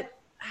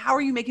how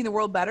are you making the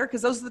world better?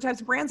 Because those are the types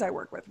of brands I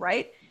work with,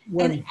 right?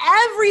 And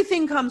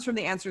everything comes from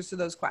the answers to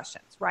those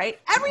questions, right?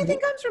 Everything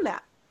comes from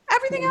that.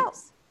 Everything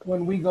else.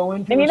 When we go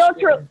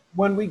into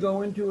when we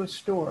go into a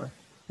store,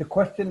 the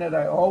question that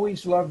I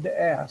always love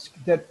to ask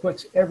that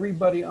puts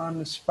everybody on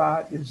the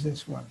spot is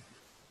this one: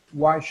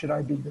 why should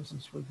I do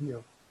business with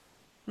you?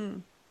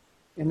 And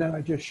then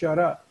I just shut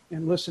up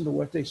and listen to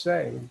what they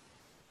say. And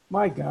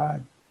my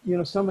God,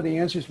 some of the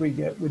answers we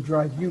get would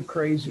drive you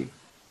crazy.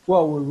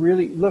 Well,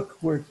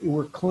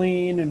 we're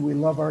clean and we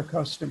love our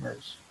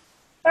customers.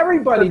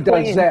 Everybody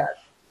does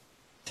that.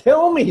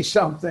 Tell me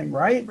something,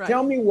 right?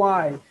 Tell me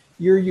why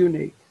you're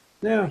unique.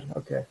 Yeah,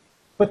 okay.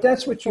 But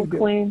that's what you do.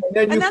 Clean.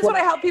 And that's what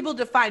I help people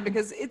define,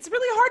 because it's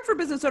really hard for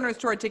business owners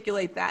to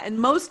articulate that. And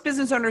most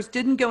business owners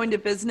didn't go into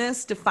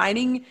business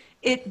defining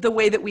it the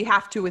way that we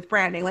have to with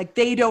branding. Like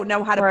they don't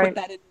know how to put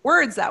that in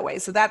words that way.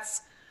 So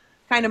that's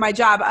kind of my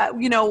job.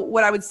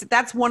 What I would say,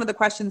 that's one of the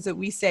questions that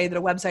we say that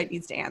a website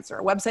needs to answer.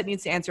 A website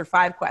needs to answer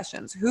 5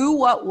 questions: who,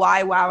 what,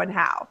 why, wow, and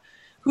how.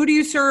 Who do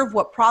you serve?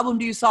 What problem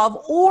do you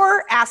solve?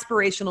 Or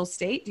aspirational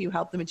state do you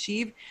help them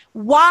achieve?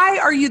 Why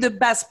are you the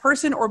best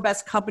person or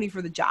best company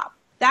for the job?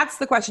 That's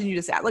the question you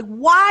just asked. Like,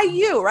 why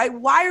you, right?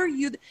 Why are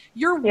you?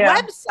 Your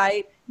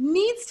website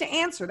needs to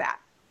answer that.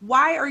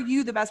 Why are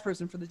you the best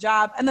person for the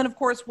job? And then, of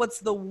course, what's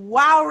the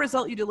wow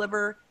result you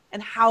deliver?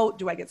 And how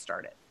do I get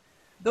started?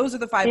 Those are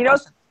the 5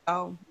 questions.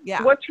 Oh,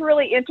 yeah. What's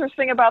really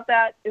interesting about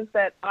that is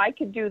that I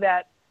could do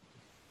that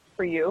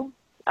for you.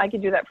 I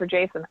could do that for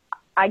Jason.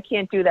 I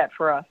can't do that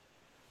for us.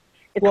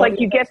 It's like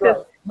you get this,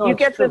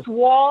 this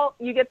wall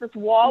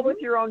with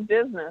your own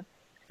business.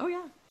 Oh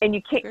yeah. And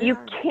you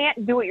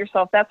can't do it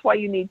yourself. That's why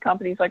you need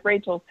companies like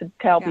Rachel's to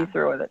help you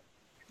through with it.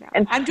 Yeah.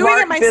 And I'm doing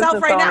it myself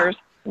right now.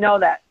 Know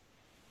that.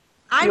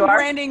 I'm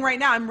branding right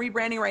now. I'm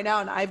rebranding right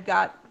now, and I've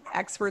got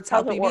experts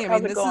helping me. I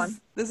mean,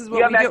 this is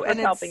what we do, and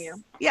it's helping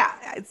you. Yeah,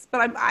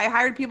 I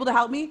hired people to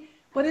help me,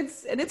 but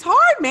it's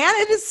hard, man.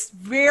 It is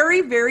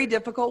very, very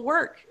difficult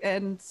work,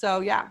 and so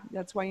yeah,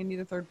 that's why you need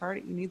a third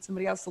party. You need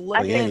somebody else to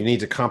look. You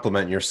need to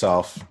compliment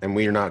yourself, and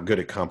we are not good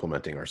at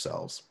complimenting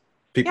ourselves.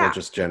 People are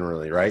just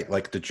generally, right?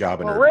 Like the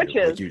job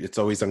interview. It's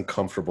always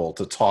uncomfortable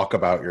to talk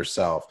about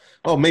yourself.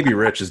 Oh, maybe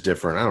Rich is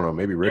different. I don't know.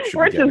 Maybe Rich should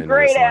be getting into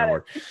this line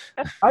work.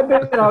 I've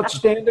been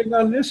outstanding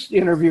on this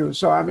interview.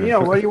 So, I mean,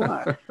 what do you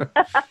want?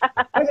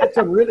 I got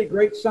some really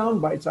great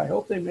sound bites. I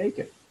hope they make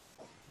it.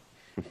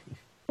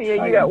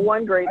 Yeah, you got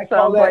one great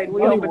sound bite.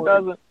 We hope it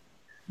doesn't.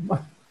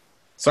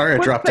 Sorry, I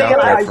dropped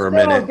out there for a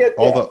minute.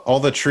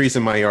 All the trees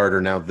in my yard are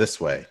now this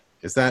way.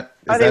 Is that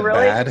really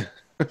bad?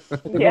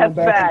 Yeah, it's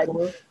bad.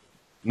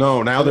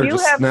 No, now they're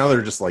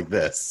just like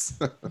this.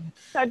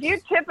 Now, do you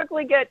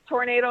typically get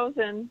tornadoes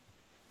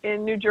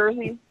in New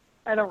Jersey?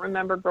 I don't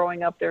remember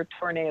growing up there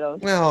tornadoes.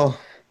 Well,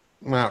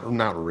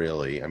 not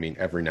really. I mean,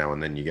 every now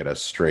and then you get a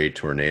stray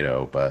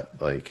tornado, but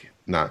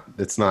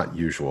it's not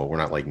usual. We're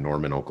not like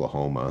Norman,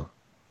 Oklahoma,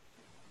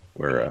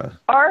 where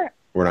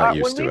we're not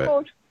used to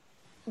it.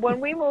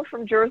 When we moved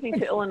from Jersey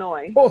to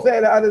Illinois. Pull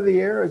that out of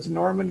the air. Does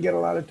Norman get a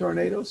lot of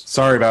tornadoes?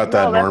 Sorry about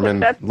that, Norman.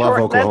 Love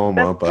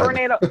Oklahoma, but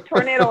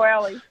Tornado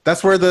Alley.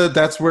 That's where the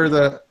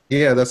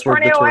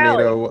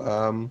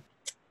tornado.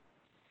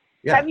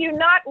 Have you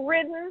not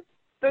ridden?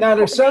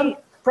 There's some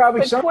poor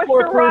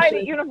person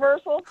at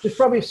Universal. There's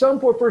probably some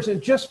poor person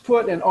just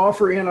put an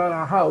offer in on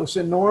a house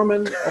in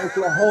Norman,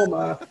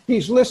 Oklahoma.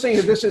 He's listening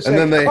to this and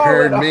then they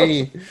heard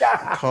me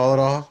call it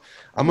off.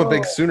 I'm a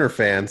big Sooner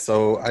fan,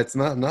 so it's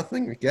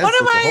nothing against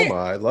Oklahoma.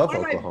 I love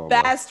Oklahoma.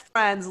 My best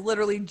friends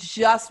literally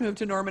just moved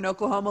to Norman,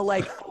 Oklahoma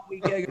like a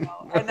week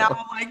ago. And now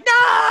I'm like,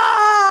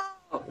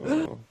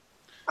 no!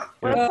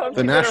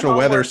 The National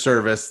Weather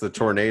Service, the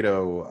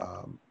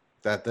tornado,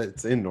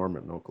 that's in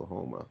Norman,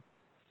 Oklahoma.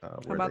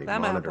 where about they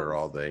them monitor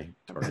apples? all the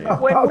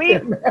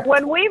tornadoes.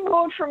 When we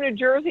moved from New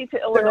Jersey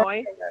to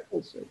Illinois,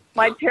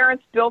 my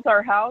parents built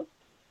our house,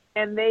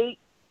 and they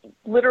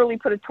literally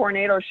put a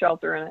tornado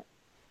shelter in it.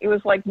 It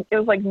was like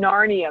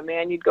Narnia,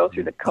 man. You'd go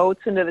through the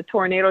coats into the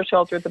tornado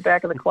shelter at the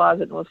back of the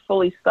closet, and it was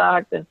fully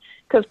stocked. And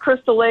because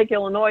Crystal Lake,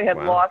 Illinois, had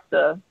lost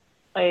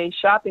a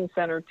shopping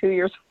center 2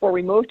 years before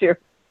we moved here.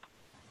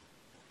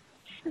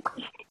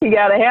 You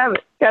got to have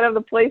it. Got to have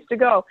the place to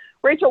go.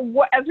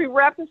 Rachel, as we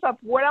wrap this up,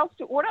 what else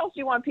do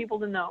you want people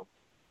to know?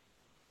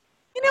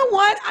 You know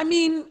what? I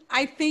mean,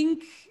 I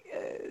think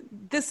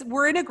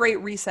we're in a great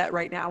reset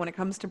right now when it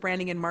comes to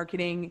branding and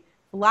marketing.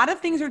 A lot of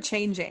things are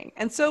changing.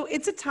 And so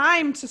it's a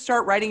time to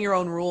start writing your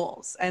own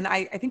rules. And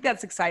I think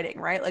that's exciting,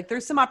 right? Like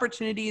there's some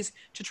opportunities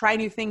to try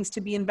new things,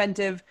 to be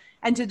inventive,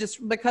 and to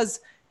just,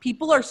 because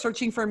people are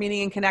searching for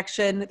meaning and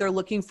connection. They're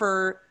looking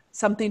for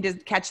something to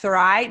catch their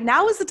eye.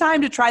 Now is the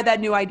time to try that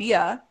new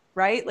idea,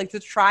 right? Like to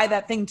try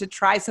that thing, to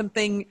try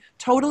something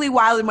totally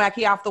wild and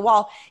wacky off the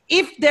wall.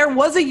 If there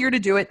was a year to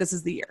do it, this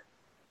is the year,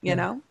 you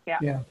know?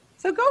 Yeah.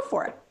 So go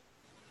for it.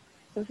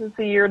 This is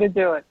the year to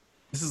do it.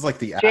 This is like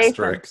the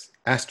Jason.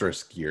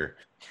 asterisk year.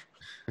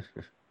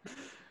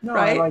 No,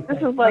 Right? I like This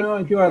that. is like- No,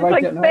 I do. I like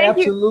like, that. No, thank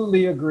you.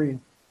 absolutely agree.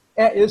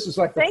 This is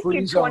like the Thank free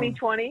you, zone.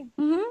 2020.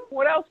 Mm-hmm.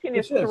 What else can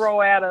you This is.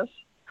 throw at us?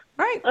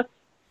 Right.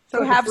 So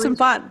like a have free some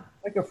fun.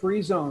 Like a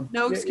free zone.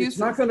 No It's excuses.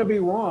 not going to be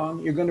wrong.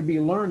 You're going to be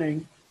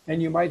learning,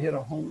 and you might hit a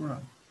home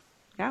run.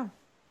 Yeah.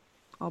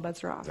 All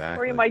bets are off. Or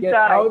Exactly. you might Get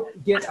die.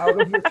 get out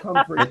of your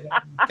comfort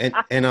zone.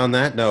 And on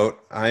that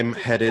note, I'm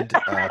headed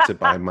to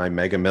buy my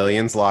Mega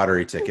Millions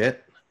lottery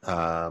ticket.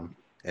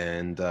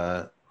 And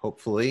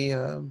hopefully,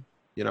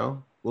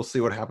 we'll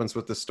see what happens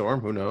with the storm.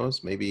 Who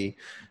knows? Maybe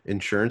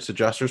insurance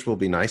adjusters will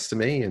be nice to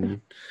me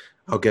and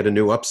I'll get a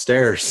new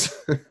upstairs,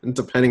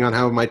 depending on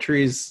how my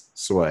trees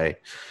sway.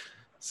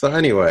 So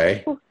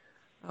anyway,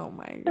 Oh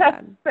my That's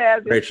God.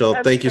 fabulous. Rachel,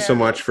 That's thank you so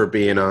fabulous. much for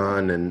being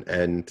on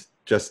and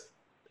just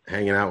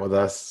hanging out with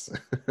us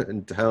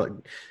and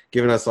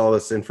giving us all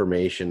this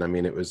information. I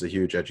mean, it was a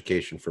huge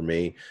education for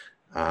me.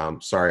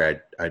 Sorry,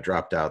 I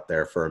dropped out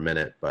there for a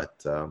minute,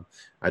 but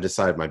I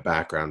decided my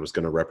background was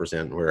going to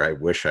represent where I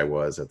wish I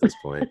was at this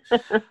point.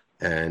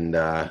 And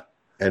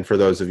for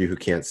those of you who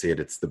can't see it,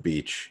 it's the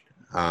beach.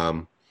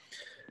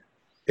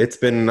 It's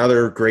been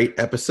another great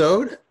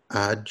episode.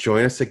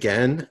 Join us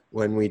again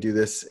when we do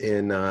this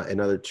in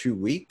another 2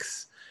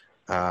 weeks.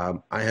 I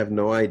have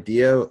no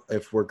idea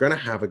if we're going to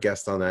have a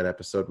guest on that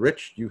episode.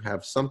 Rich, you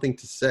have something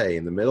to say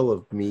in the middle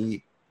of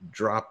me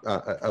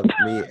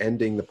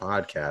ending the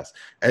podcast.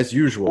 As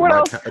usual, What my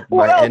else is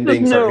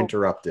endings are new?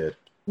 interrupted.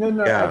 No,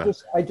 Yeah.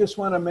 I just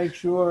want to make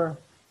sure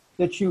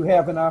that you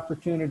have an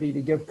opportunity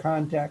to give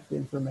contact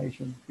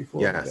information before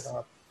we Yes. get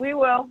off. We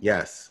will.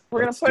 Yes, We're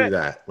gonna let's put do it-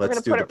 that. we're Let's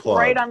gonna do put the it plug.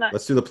 right on the-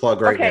 Let's do the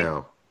plug right Okay.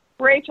 now.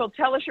 Rachel,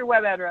 tell us your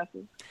web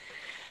addresses.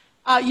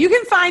 You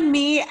can find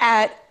me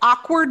at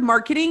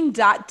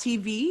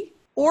awkwardmarketing.tv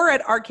or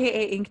at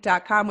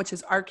rkaink.com, which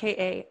is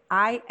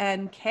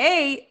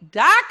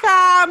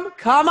rkaink.com.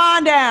 Come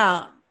on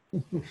down.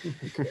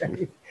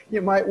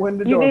 You might win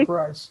the You door need-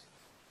 prize.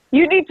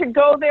 You need to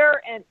go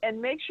there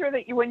and make sure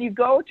that when you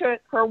go to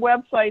her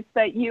websites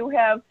that you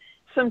have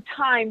some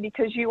time,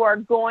 because you are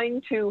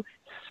going to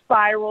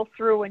spiral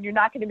through and you're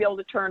not going to be able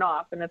to turn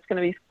off, and it's going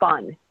to be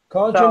fun.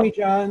 Call So- Jimmy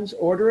John's,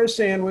 order a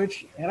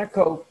sandwich and a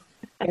Coke,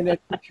 and then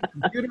put your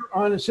computer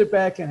on and sit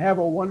back and have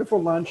a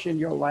wonderful lunch, and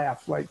you'll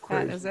laugh like That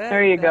crazy. is it.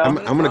 There you go. I'm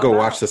That's what going to it's go all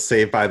watch about. the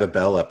Saved by the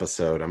Bell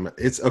episode.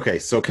 It's okay.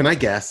 So can I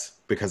guess,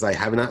 because I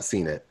have not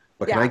seen it,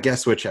 but can Yeah. I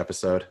guess which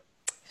episode?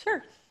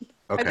 Sure.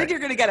 Okay. I think you're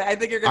going to get it. I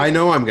think you're going to I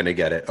know I'm going to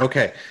get it.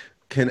 Okay.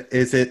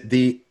 Is it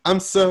the I'm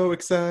so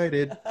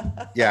excited?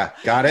 Yeah,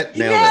 got it.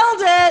 You Nailed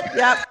it. nailed it.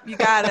 Yep, you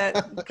got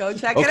it. Go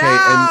check it Okay,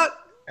 out.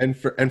 And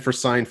for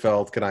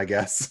Seinfeld, can I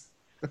guess?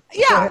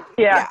 Yeah.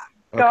 Yeah.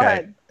 Go Okay.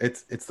 ahead.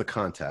 It's the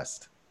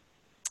contest.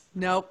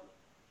 Nope.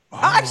 Oh,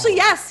 actually,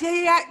 yes.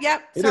 Yeah.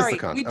 It is Sorry.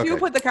 the We do okay.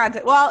 put the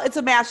content. Well, it's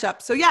a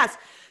mashup. So, yes.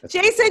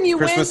 Jason, you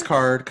Christmas win.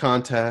 card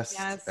contest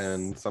Yes.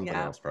 and something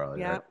Yep. else probably.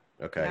 Yep. Right?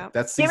 Okay. Yep.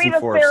 That's Give me season the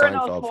 4 of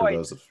Theranos Seinfeld for voice.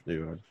 those of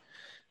you.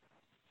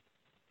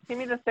 Give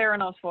me the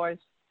Theranos voice.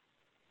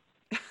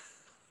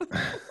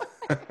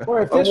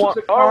 Boy, if this was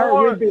a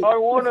car, we'd be. I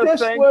want if to this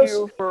thank was-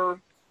 you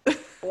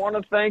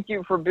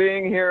for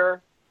being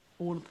here.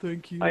 I want to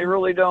thank you I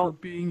really for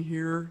don't. being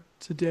here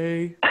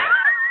today.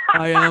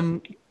 I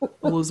am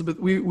Elizabeth.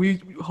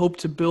 We hope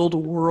to build a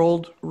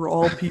world where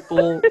all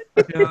people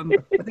can.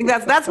 I think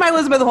that's my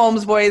Elizabeth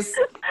Holmes voice.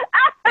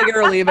 Take it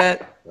or leave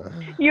it.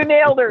 You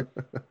nailed her.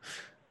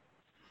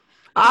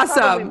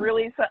 Awesome.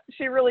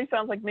 She really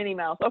sounds like Minnie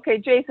Mouse. Okay,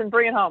 Jason,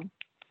 bring it home.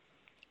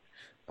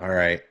 All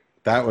right.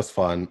 That was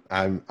fun.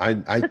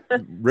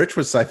 Rich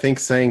was, I think,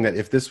 saying that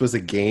if this was a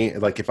game,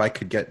 like if I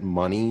could get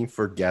money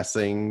for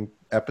guessing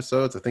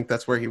episodes, I think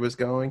that's where he was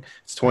going.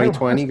 It's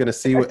 2020. Going to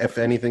see if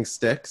anything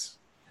sticks.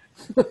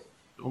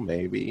 Well,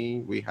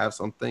 maybe we have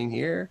something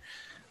here.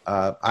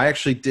 I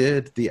actually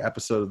did the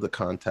episode of the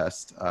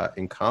contest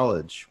in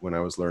college when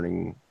I was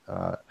learning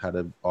how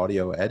to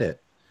audio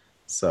edit.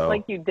 So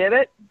Like you did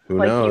it? who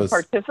Like knows? you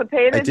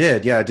participated? I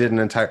did. Yeah, I did an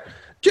entire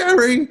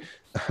Jerry.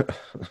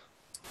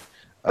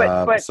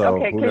 But so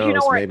okay, who because you know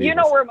knows? where Maybe you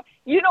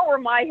know where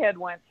my head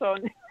went. So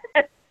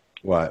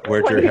what?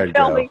 Where'd when your you head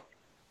tell go? me,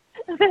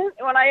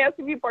 when I asked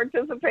if you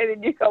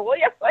participated, you go, "Well,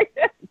 yes, I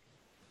did."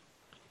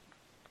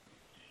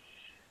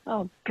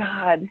 Oh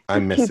God,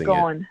 I'm Just missing keep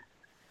going.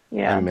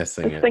 Yeah, I'm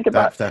missing Just it. Think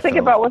about That think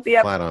fell about what the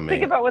flat on me.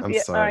 think about what I'm the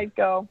sorry. all right,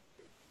 go.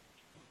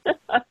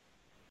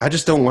 I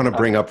just don't want to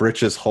bring up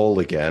Rich's hole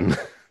again.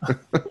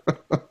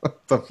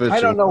 The fishing I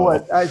don't know hole.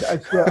 what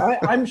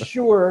I'm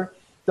sure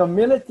the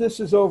minute this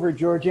is over,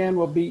 Georgianne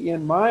will be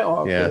in my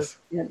office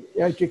and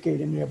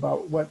educating me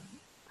about what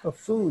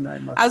buffoon I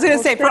must. I was going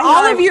to say, for thank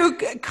all God. of you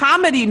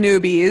comedy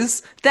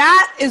newbies,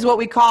 that is what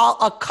we call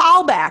a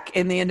callback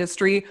in the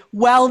industry.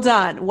 Well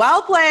done.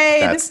 Well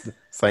played.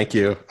 Thank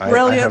you. I have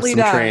Brilliantly some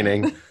done.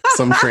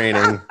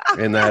 training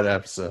in that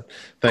episode.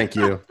 Thank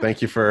you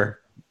for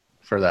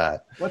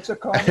that. What's a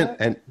callback?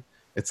 And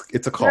it's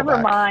a callback.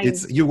 Never mind.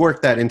 It's you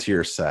work that into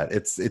your set.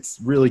 It's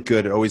really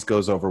good. It always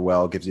goes over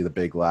well. Gives you the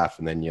big laugh,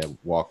 and then you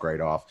walk right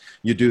off.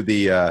 You do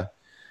the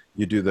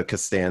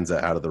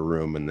Costanza out of the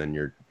room, and then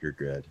you're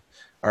good.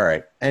 All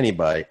right.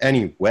 Anyway,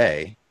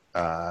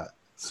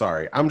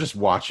 sorry. I'm just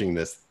watching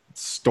this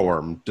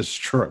storm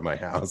destroy my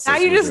house. Now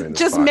as you we're doing this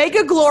just make a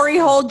podcast. glory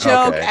hole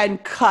joke Okay.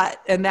 and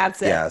cut, and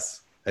that's it.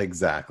 Yes,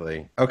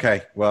 exactly.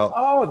 Okay. Well,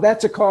 Oh,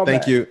 that's a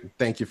callback.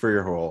 Thank you for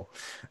your role.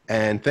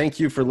 And thank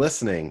you for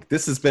listening.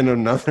 This has been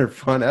another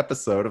fun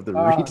episode of the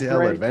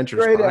Retail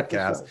Adventures great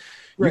podcast. episode.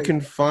 You Great.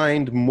 can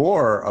find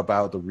more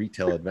about the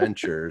Retail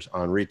Adventures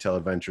on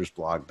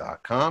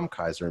retailadventuresblog.com,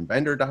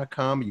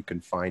 kaiserandbender.com. You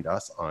can find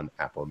us on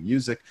Apple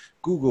Music,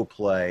 Google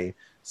Play,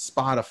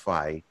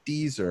 Spotify,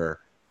 Deezer,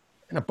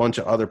 and a bunch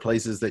of other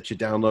places that you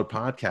download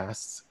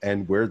podcasts.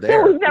 And we're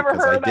there we've never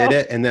because I heard did of.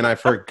 it and then I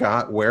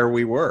forgot where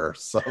we were.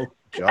 So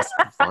just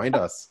find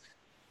us.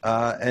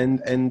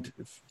 And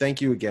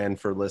thank you again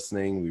for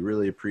listening. We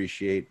really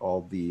appreciate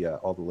all the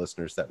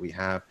listeners that we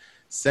have.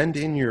 Send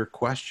in your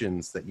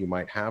questions that you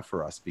might have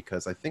for us,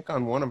 because I think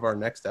on one of our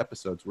next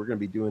episodes, we're going to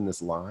be doing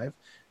this live.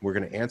 We're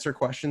going to answer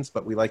questions,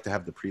 but we like to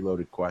have the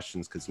preloaded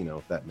questions because,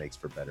 that makes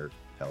for better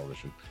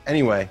television.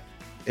 Anyway,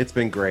 it's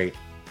been great.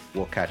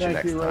 We'll catch you Thank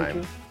next you, time.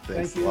 Rachel.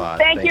 Thanks Thank a you. lot.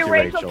 Thank you,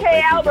 Rachel K.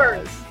 Thank you,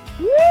 Albers. guys.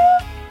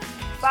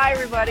 Woo! Bye,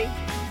 everybody.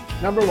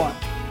 Number one.